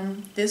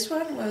this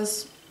one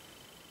was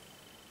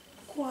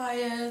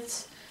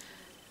quiet.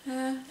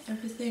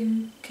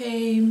 Everything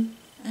came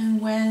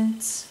and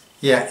went.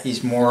 Yeah,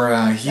 he's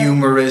more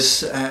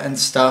humorous and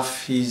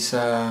stuff. He's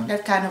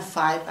that kind of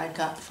vibe I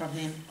got from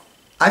him.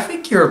 I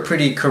think you're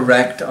pretty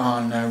correct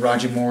on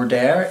Roger Moore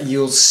there.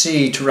 You'll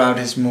see throughout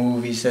his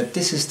movies that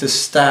this is the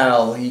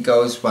style he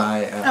goes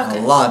by a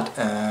lot.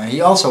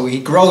 He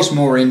grows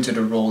more into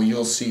the role.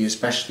 You'll see,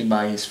 especially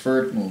by his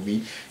third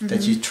movie,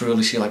 that you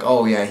truly see like,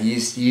 oh yeah,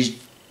 he's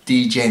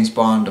the James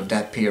Bond of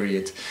that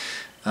period.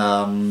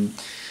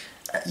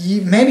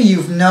 Maybe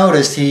you've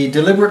noticed he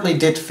deliberately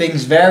did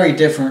things very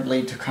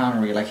differently to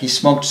Connery. Like he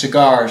smoked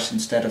cigars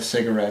instead of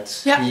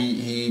cigarettes. Yeah.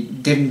 He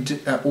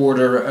didn't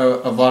order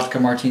a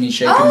vodka martini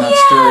shaken not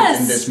stirred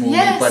in this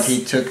movie, but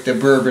he took the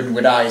bourbon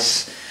with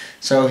ice.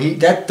 So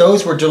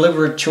those were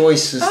deliberate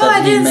choices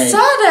that he made. I didn't saw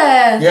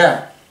that.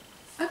 Yeah.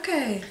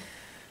 Okay.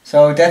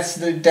 So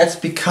that's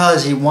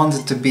because he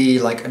wanted to be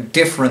like a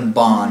different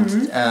Bond.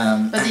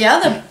 But the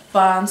other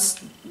Bonds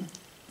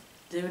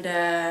do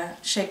the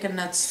shaken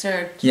not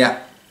stirred.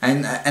 Yeah,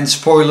 and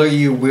spoiler,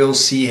 you will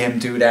see him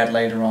do that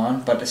later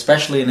on. But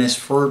especially in his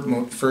first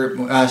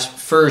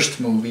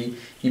movie,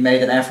 he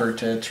made an effort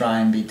to try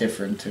and be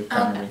different to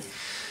Connery.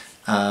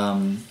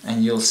 Okay.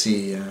 And you'll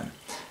see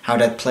how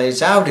that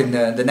plays out in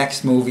the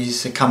next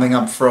movies coming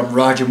up from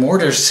Roger Moore.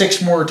 There's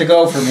 6 more to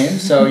go from him,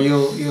 so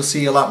you'll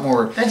see a lot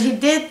more. But he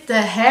did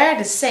the hair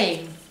the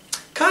same.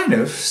 Kind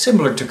of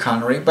similar to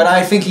Connery, but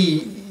I think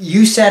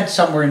you said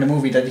somewhere in the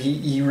movie that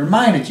he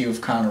reminded you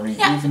of Connery,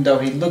 even though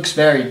he looks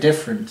very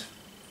different.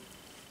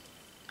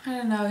 I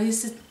don't know,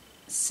 he's the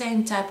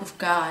same type of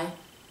guy.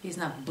 He's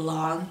not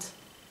blonde.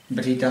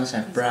 But he does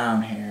have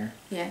brown hair.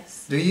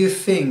 Yes. Do you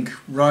think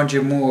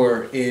Roger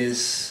Moore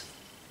is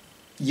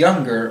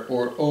younger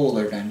or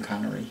older than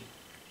Connery?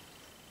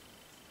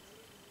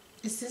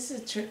 Is this a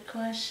trick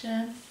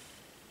question?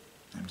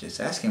 I'm just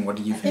asking, what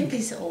do you I think?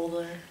 think he's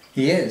older.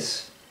 He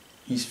is.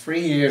 He's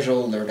 3 years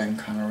older than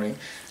Connery.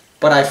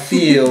 But I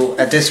feel,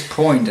 at this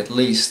point at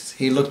least,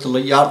 he looked a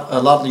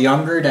lot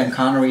younger than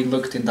Connery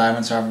looked in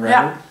Diamonds Are Forever.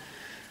 Yeah.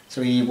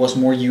 So he was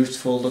more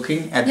youthful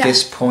looking. At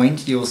this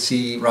point, you'll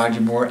see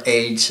Roger Moore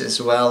age as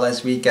well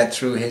as we get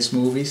through his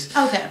movies.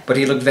 Okay. But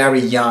he looked very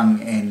young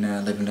in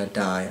Live and Let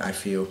Die, I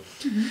feel.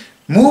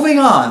 Moving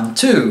on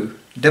to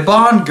the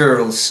Bond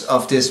girls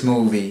of this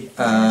movie.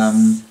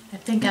 Yes. I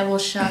think I will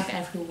shock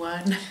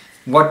everyone.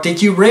 What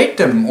did you rate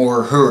them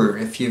or her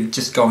if you're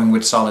just going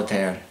with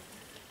Solitaire?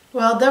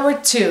 Well, there were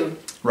 2.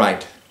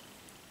 Right.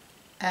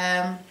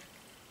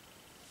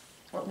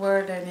 What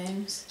were their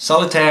names?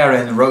 Solitaire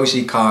and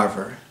Rosie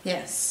Carver.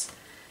 Yes.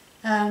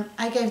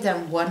 I gave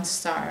them 1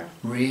 star.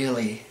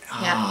 Really?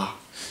 Yeah,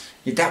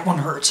 that one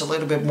hurts a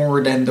little bit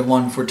more than the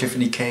one for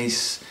Tiffany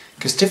Case.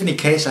 Because Tiffany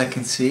Case I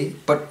can see,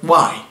 but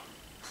why?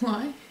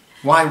 Why?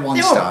 Why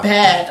 1 star? They were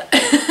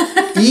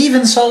bad.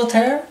 Even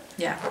Solitaire?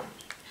 Yeah.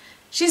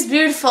 She's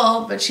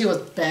beautiful, but she was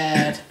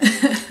bad.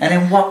 And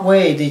in what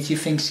way did you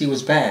think she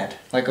was bad?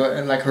 Like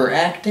her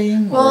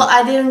acting? Well,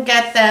 I didn't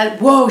get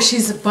that, whoa,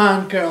 she's a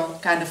Bond girl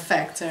kind of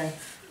factor.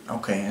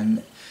 Okay,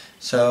 and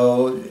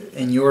so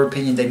in your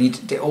opinion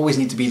they always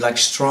need to be like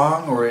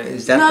strong, or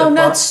is that no, the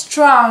not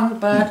strong,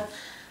 but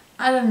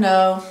I don't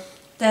know.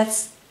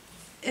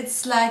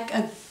 It's like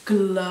a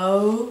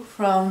glow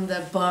from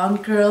the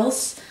Bond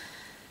girls.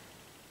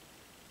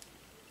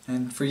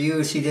 And for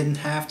you, she didn't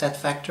have that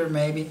factor,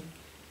 maybe?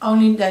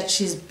 Only that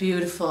she's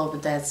beautiful,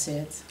 but that's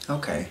it.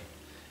 Okay.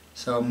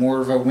 So more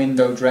of a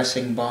window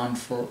dressing Bond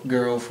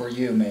girl for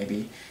you,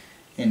 maybe,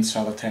 in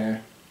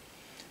Solitaire.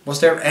 Was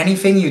there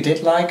anything you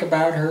did like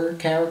about her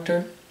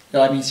character?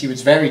 I mean, she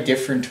was very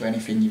different to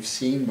anything you've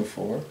seen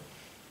before.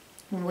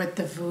 With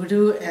the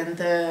voodoo and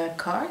the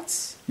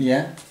cards?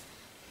 Yeah.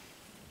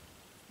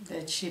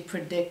 That she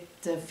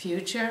predict the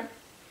future.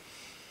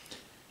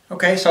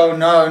 Okay, so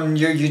no,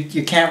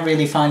 you can't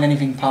really find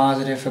anything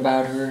positive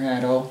about her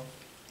at all?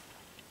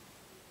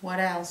 What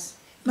else?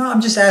 No,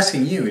 I'm just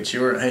asking you. It's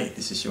your, hey,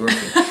 this is your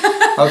thing.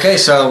 Okay,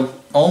 so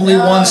only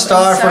 1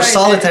 star for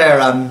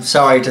Solitaire, I'm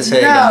sorry to say,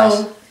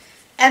 guys.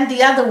 And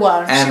the other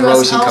one, and she was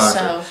Rosie also...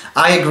 Carver.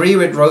 I agree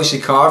with Rosie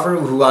Carver,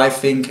 who I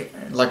think,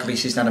 luckily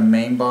she's not a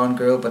main Bond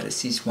girl, but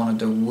she's one of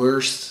the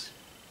worst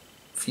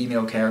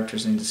female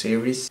characters in the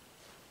series.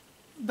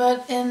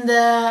 But in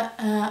the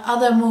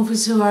other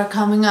movies who are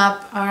coming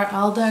up, are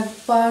all the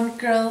Bond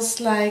girls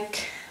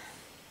like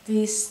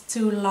these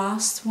 2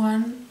 last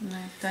one?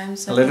 Like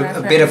Times A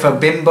bit of a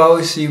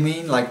bimbos, you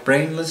mean? Like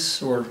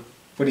brainless, or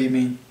what do you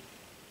mean?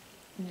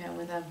 Yeah,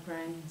 without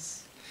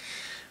brains.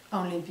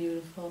 Only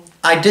beautiful.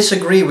 I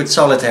disagree with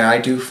Solitaire. I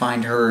do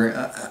find her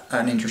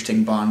an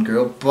interesting Bond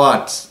girl,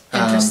 but...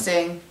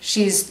 Interesting.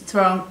 She's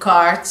throwing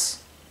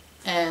cards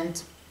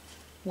and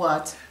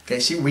what? Okay,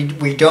 see,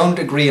 we don't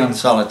agree on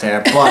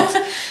Solitaire, but...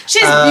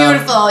 She's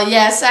beautiful,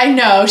 yes, I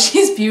know.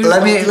 She's beautiful.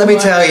 Let me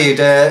tell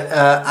you,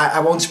 I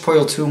won't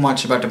spoil too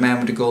much about the Man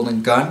with the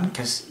Golden Gun,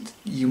 because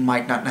you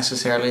might not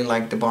necessarily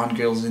like the Bond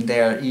girls in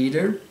there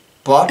either,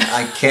 but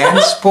I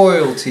can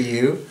spoil to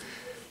you.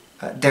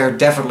 There are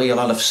definitely a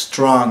lot of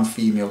strong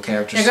female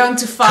characters They're going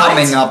to fight.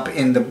 Coming up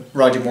in the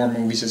Roger Moore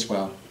movies as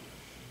well.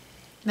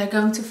 They're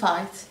going to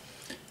fight.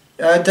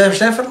 There's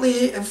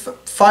definitely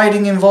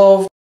fighting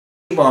involved.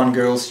 Bond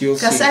girls, you'll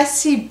see. Because I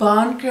see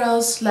Bond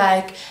girls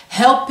like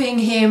helping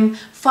him,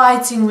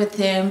 fighting with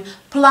him,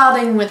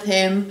 plotting with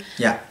him,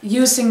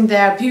 using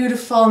their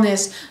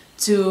beautifulness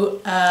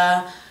to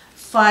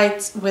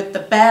fight with the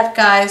bad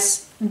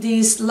guys.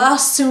 These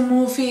last 2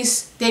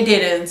 movies, they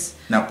didn't.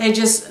 No. They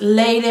just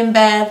laid in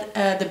bed,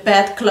 the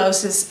bed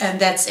closes, and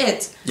that's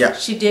it. Yeah.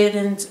 She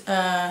didn't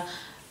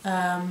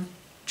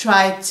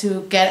try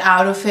to get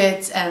out of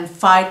it and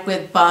fight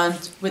with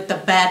Bond, with the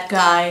bad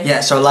guy.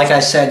 Yeah, so like I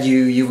said,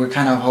 you were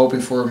kind of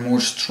hoping for more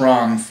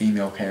strong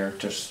female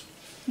characters.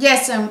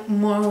 Yes, and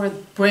more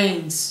with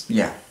brains.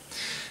 Yeah.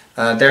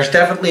 There's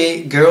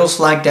definitely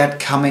girls like that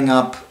coming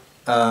up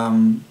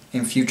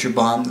in future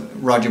Bond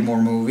Roger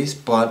Moore movies,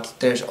 but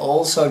there's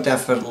also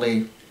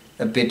definitely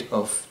a bit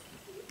of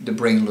the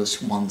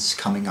brainless ones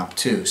coming up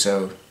too.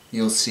 So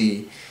you'll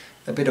see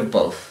a bit of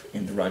both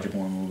in the Roger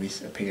Moore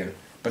movies appear.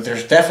 But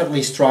there's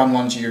definitely strong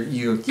ones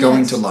you're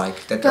going to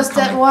like. Because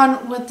that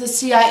one with the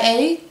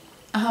CIA,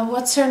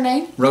 what's her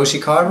name? Rosie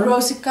Carver?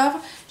 Rosie Carver.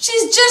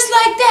 She's just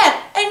like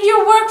that. And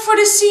you work for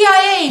the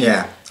CIA.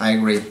 Yeah, I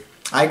agree.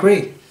 I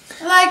agree.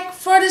 Like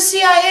for the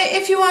CIA,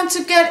 if you want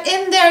to get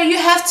in there, you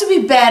have to be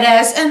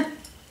badass. And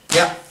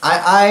yeah,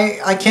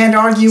 I can't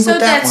argue with that one.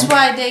 So that's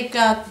why they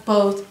got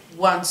both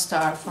 1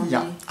 star from me.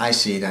 Yeah, I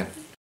see that.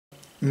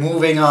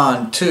 Moving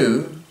on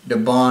to the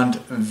Bond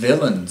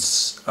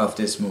villains of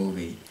this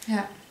movie.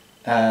 Yeah.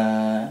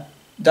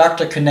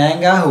 Dr.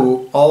 Kananga,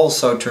 who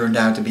also turned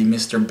out to be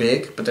Mr.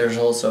 Big, but there's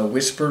also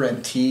Whisper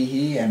and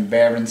Teehee and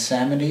Baron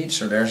Samedi,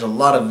 so there's a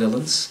lot of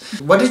villains.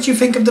 What did you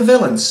think of the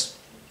villains?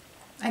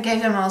 I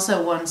gave them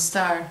also 1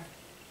 star.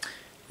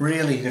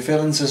 Really, the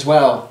villains as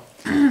well.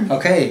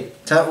 Okay,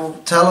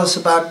 tell us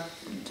about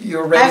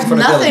your rating for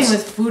the villains. I have nothing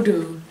with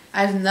voodoo.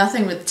 I have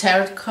nothing with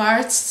tarot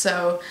cards,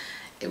 so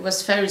it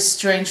was very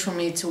strange for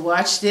me to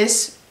watch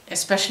this,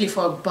 especially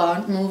for a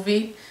Bond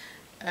movie.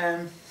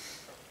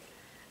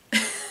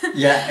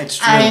 Yeah, it's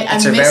true.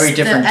 It's a very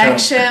different tone. I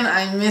missed the action,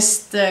 I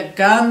missed the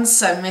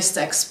guns, I missed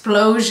the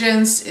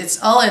explosions.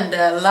 It's all in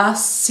the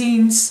last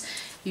scenes.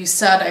 You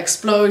saw the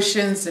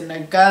explosions and the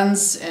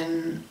guns,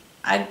 and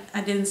I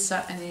didn't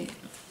saw any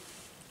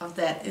of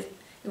that. It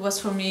was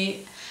for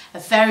me a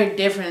very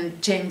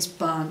different James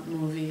Bond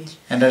movie.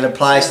 And that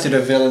applies to the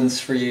villains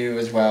for you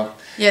as well.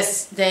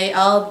 Yes, they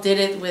all did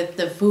it with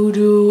the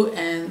voodoo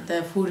and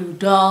the voodoo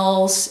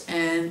dolls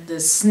and the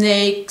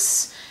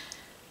snakes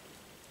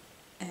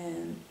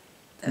and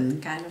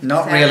that kind of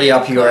Not really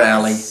up your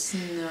alley.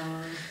 No,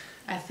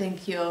 I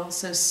think you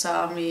also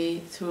saw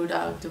me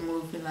throughout the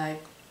movie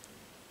like,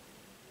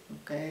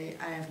 okay,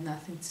 I have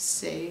nothing to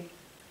say.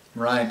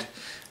 Right.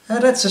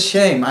 That's a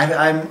shame.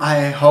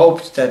 I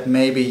hoped that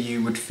maybe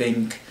you would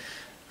think,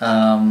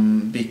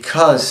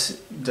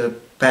 because the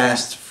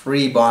past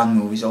 3 Bond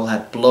movies all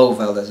had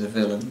Blofeld as a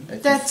villain,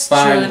 that that's you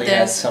finally true.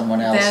 had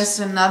someone else. There's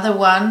another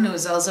one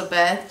who's also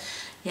bad.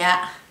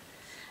 Yeah,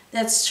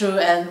 that's true.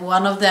 And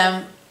one of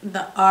them,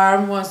 the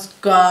arm was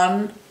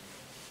gone,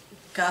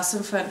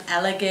 causing for an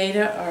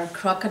alligator or a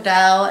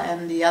crocodile,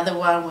 and the other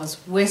one was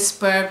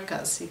Whisper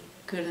because he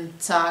couldn't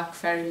talk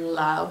very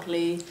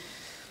loudly.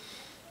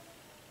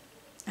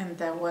 And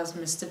that was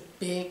Mr.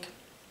 Big.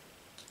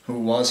 Who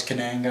was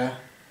Kananga?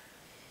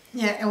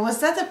 Yeah, and was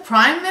that the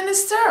Prime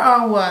Minister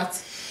or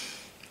what?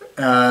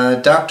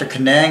 Dr.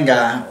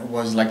 Kananga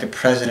was like the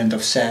president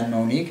of San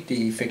Monique,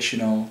 the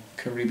fictional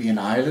Caribbean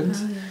island.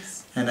 Oh,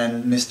 yes. And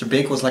then Mr.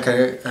 Big was like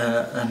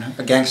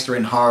a gangster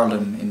in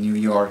Harlem in New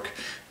York.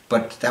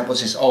 But that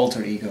was his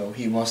alter ego.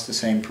 He was the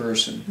same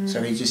person.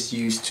 So he just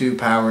used 2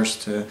 powers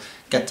to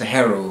get the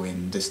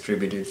heroin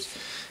distributed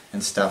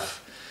and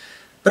stuff.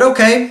 But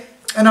okay.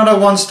 Another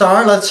 1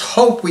 star. Let's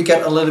hope we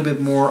get a little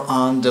bit more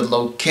on the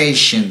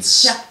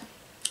locations. Yeah.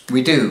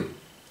 We do.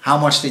 How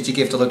much did you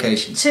give the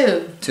locations?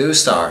 2. 2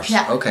 stars.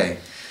 Yeah. Okay.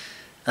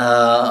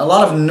 A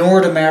lot of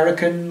North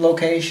American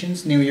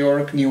locations. New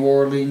York, New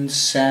Orleans,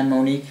 San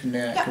Monique in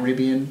the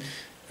Caribbean.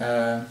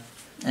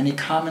 Any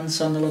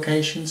comments on the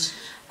locations?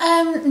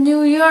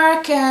 New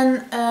York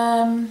and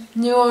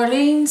New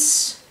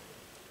Orleans.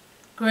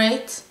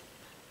 Great.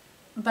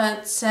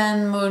 But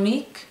San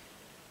Monique.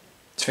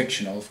 It's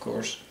fictional, of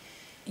course.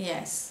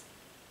 Yes,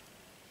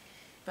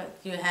 but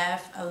you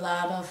have a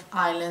lot of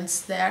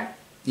islands there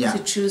Yeah. to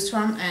choose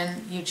from, and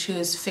you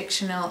choose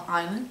fictional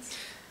islands.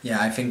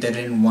 Yeah, I think they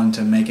didn't want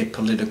to make it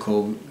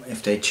political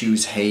if they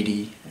choose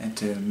Haiti and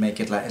to make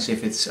it like as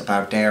if it's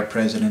about their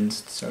president,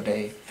 so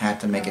they had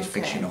to make it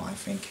fictional, I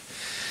think.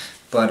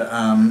 But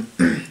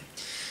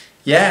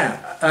yeah,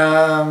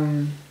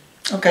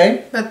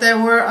 okay. But they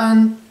were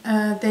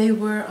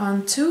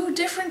on 2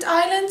 different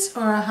islands,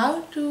 or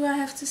how do I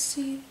have to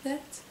see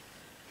that?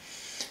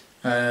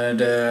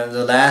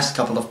 The last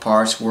couple of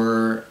parts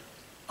were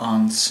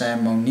on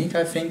San Monique,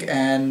 I think,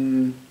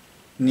 and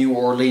New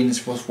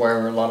Orleans was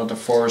where a lot of the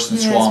forests and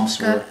swamps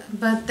were.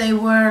 But they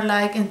were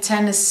like in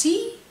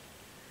Tennessee?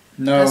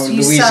 No,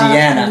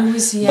 Louisiana.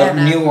 But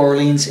New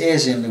Orleans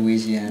is in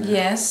Louisiana.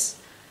 Yes.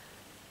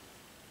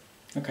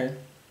 Okay.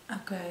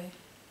 Okay.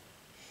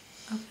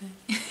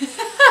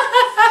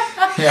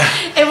 Yeah.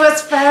 It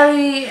was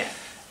very...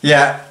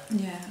 Yeah.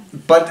 Yeah.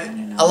 But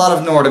a lot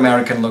of North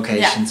American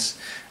locations.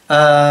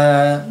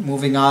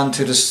 Moving on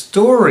to the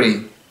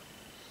story.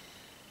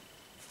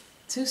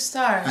 2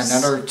 stars.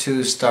 Another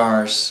 2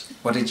 stars.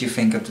 What did you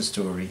think of the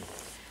story?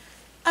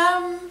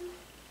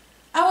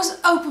 I was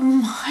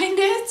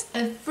open-minded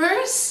at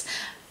first,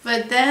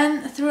 but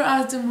then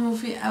throughout the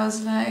movie I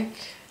was like,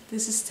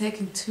 this is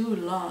taking too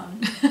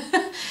long.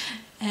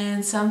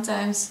 And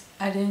sometimes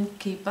I didn't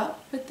keep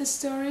up with the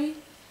story,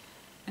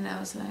 and I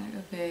was like,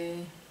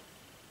 okay.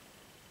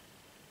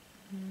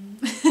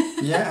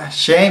 Yeah,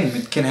 shame.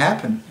 It can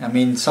happen. I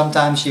mean,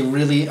 sometimes you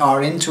really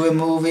are into a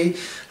movie.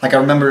 Like I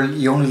remember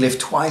You Only Live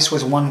Twice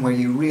was one where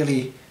you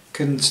really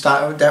couldn't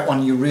start. That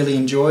one you really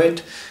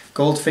enjoyed.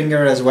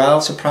 Goldfinger as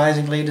well,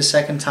 surprisingly, the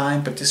second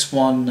time, but this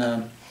one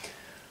a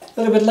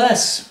little bit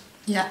less.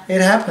 Yeah.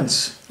 It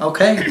happens.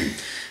 Okay.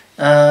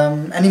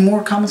 Any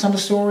more comments on the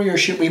story, or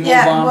should we move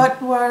on?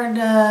 What were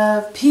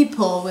the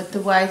people with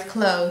the white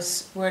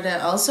clothes? Were they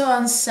also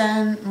on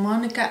San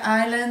Monica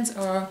Island,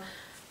 or?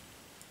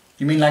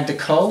 You mean like the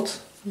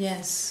cult?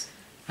 Yes.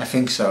 I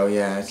think so,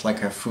 yeah. It's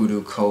like a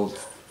voodoo cult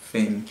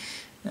thing.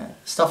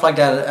 Stuff like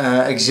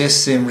that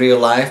exists in real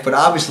life, but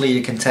obviously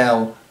you can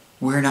tell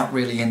we're not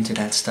really into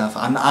that stuff.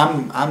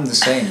 I'm the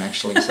same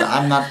actually, so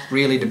I'm not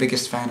really the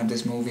biggest fan of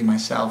this movie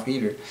myself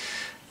either.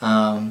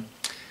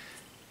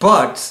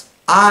 But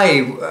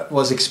I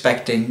was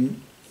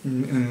expecting,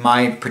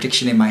 my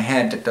prediction in my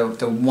head, that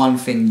the one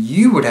thing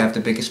you would have the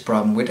biggest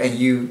problem with, and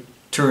you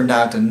turned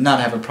out to not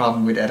have a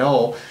problem with at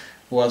all,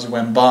 was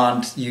when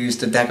Bond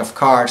used a deck of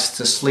cards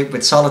to sleep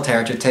with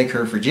Solitaire to take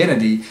her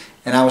virginity.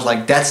 And I was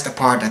like, that's the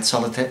part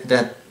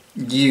that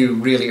you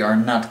really are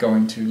not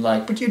going to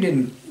like. But you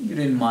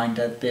didn't mind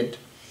that bit.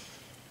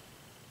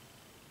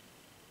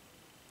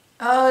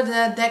 Oh,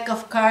 the deck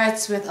of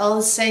cards with all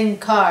the same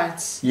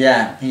cards.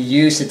 Yeah, he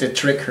used it to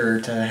trick her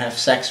to have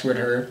sex with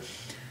her.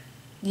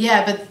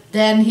 Yeah, but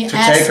then he to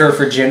take her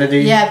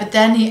virginity. Yeah, but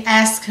then he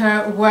asked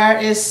her, where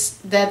is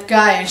that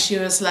guy? And she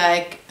was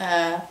like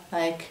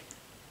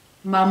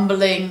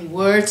mumbling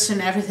words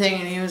and everything,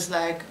 and he was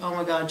like, oh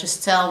my god,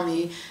 just tell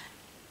me.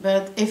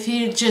 But if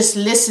he just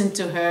listened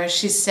to her,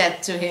 she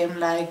said to him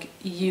like,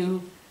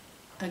 you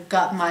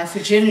got my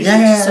virginity,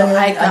 so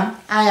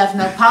I have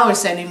no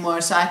powers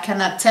anymore, so I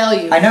cannot tell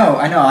you. I know,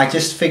 I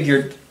just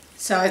figured...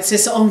 So it's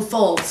his own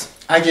fault.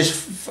 I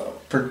just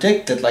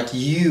predicted like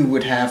you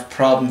would have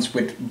problems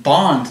with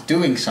Bond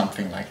doing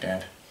something like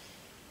that.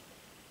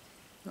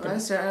 Well,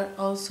 it's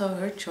also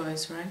her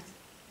choice, right?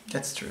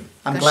 That's true.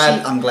 I'm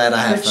glad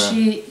I have a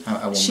woman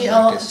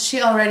like this.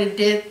 She already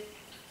did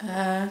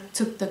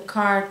took the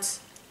card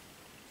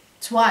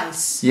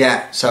twice.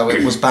 Yeah, so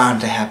it was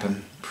bound to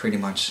happen, pretty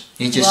much.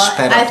 He just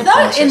sped up the process.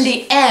 I thought in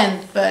the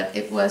end, but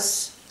it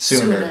was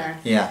sooner.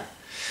 Yeah.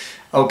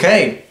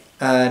 Okay,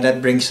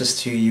 that brings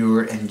us to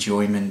your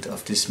enjoyment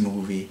of this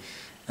movie.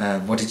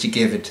 What did you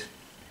give it?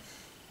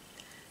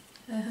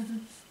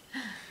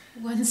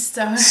 1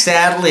 star.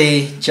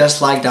 Sadly,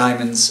 just like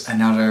Diamonds,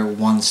 another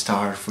 1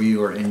 star for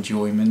your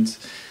enjoyment.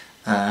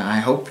 I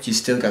hope you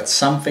still got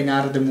something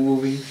out of the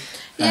movie.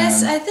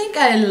 Yes, I think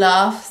I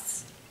laughed.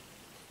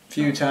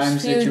 Few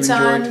times that you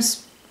enjoyed?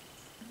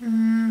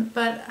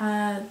 But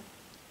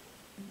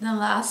the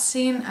last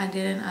scene I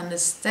didn't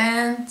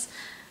understand.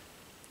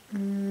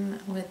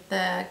 With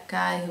the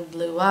guy who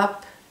blew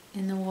up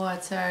in the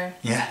water.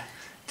 Yeah.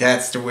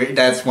 That's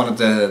one of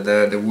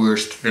the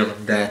worst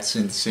villain deaths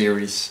in the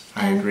series.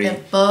 I agree. And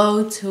the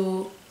boat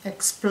who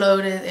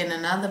exploded in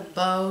another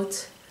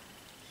boat.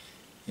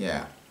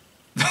 Yeah.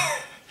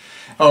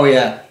 Oh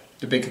yeah,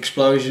 the big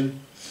explosion.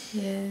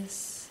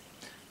 Yes.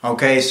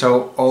 Okay,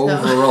 so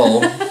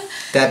overall,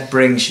 that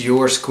brings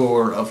your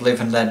score of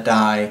Live and Let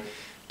Die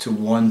to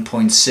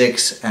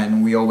 1.6,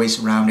 and we always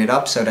round it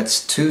up, so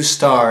that's 2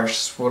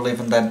 stars for Live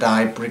and Let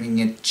Die, bringing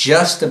it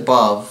just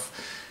above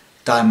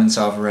Diamonds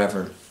Are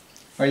Forever.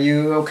 Are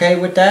you okay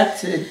with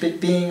that? It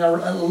being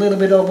a little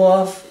bit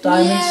above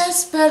Diamonds?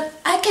 Yes, but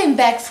I came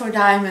back for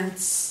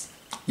Diamonds.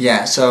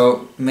 Yeah,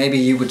 so maybe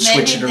you would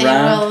switch it around.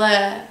 Maybe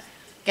they will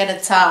get a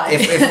tie.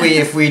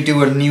 if we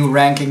do a new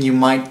ranking, you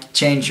might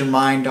change your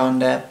mind on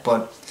that,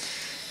 but...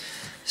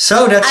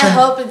 So that's... I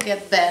hope it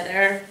gets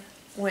better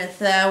with,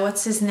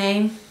 what's his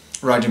name?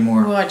 Roger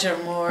Moore. Roger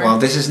Moore. Well,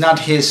 this is not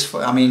his...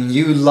 I mean,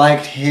 you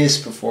liked his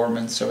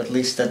performance, so at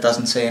least that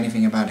doesn't say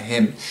anything about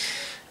him.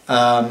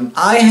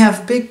 I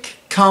have big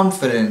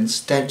confidence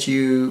that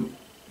you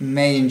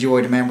may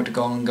enjoy The Man with the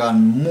Golden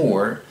Gun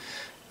more,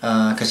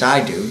 because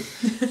I do.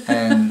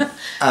 And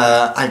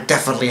I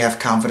definitely have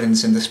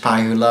confidence in The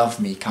Spy Who Loved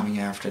Me coming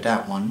after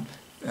that one,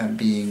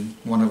 being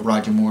one of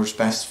Roger Moore's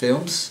best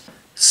films.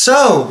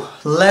 So,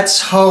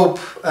 let's hope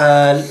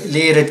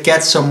Lyrith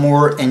gets some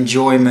more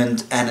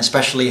enjoyment and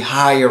especially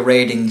higher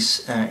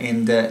ratings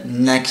in the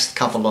next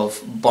couple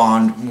of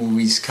Bond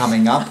movies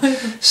coming up.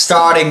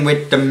 Starting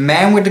with The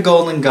Man with the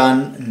Golden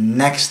Gun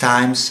next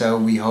time. So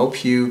we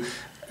hope you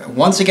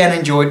once again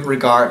enjoyed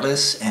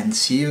regardless, and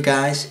see you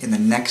guys in the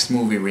next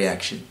movie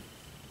reaction.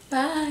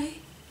 Bye.